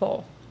mouth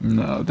full.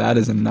 No, that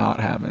is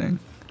not happening.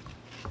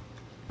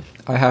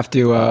 I have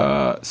to.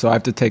 So I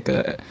have to take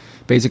a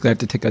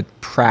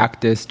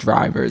practice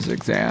driver's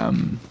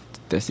exam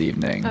this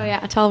evening. Oh yeah,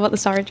 tell about the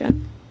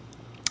sergeant.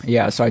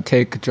 Yeah, so I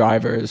take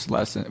driver's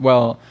lesson.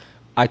 Well,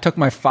 I took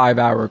my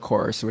 5-hour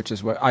course, which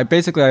is what I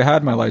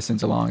had my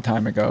license a long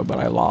time ago, but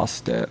I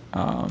lost it.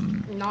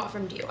 Not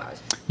from DUIs.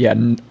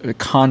 Yeah,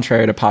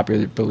 contrary to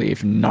popular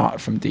belief, not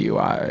from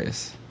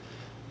DUIs.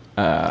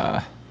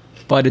 But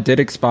it did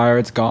expire.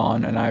 It's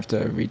gone, and I have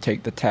to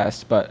retake the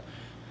test. But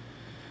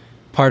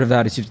part of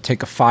that is you have to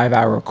take a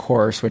 5-hour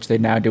course, which they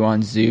now do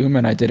on Zoom.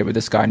 And I did it with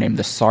this guy named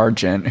the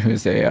Sergeant,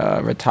 who's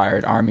a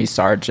retired Army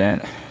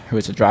sergeant who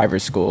was a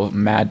driver's school,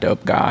 mad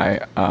dope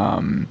guy.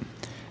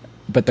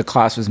 But the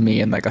class was me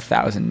and like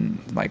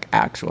 1,000 like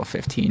actual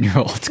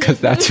 15-year-olds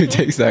because that's who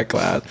takes that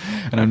class.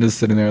 And I'm just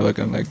sitting there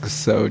looking like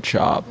so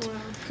chopped.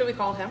 Should we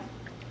call him?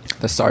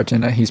 The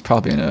sergeant, he's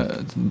probably in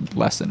a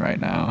lesson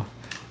right now.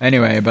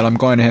 Anyway, but I'm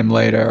going to him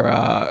later.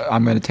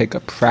 I'm going to take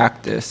a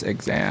practice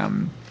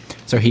exam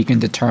so he can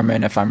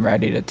determine if I'm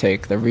ready to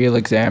take the real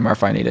exam or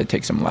if I need to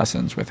take some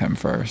lessons with him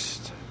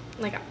first.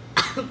 Like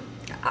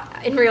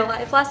in real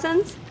life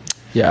lessons?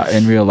 Yeah,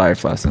 in real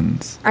life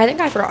lessons. I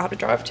think I forgot how to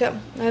drive too.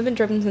 I haven't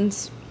driven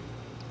since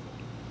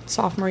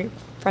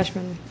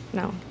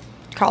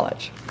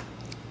college.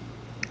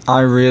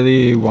 I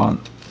really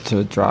want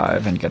to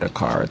drive and get a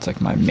car. It's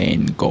like my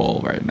main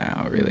goal right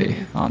now, really,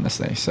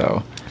 honestly.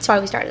 So that's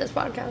why we started this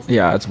podcast.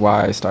 Yeah, it's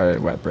why I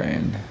started Wet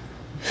Brain.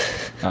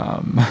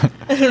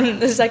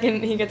 The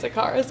second he gets a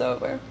car, it's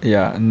over.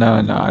 Yeah,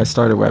 no, I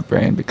started Wet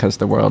Brain because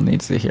the world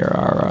needs to hear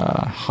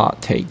our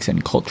hot takes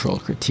and cultural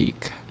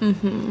critique.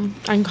 And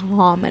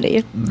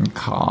comedy.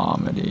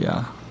 Comedy,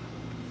 yeah.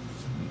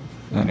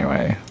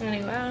 Anyway.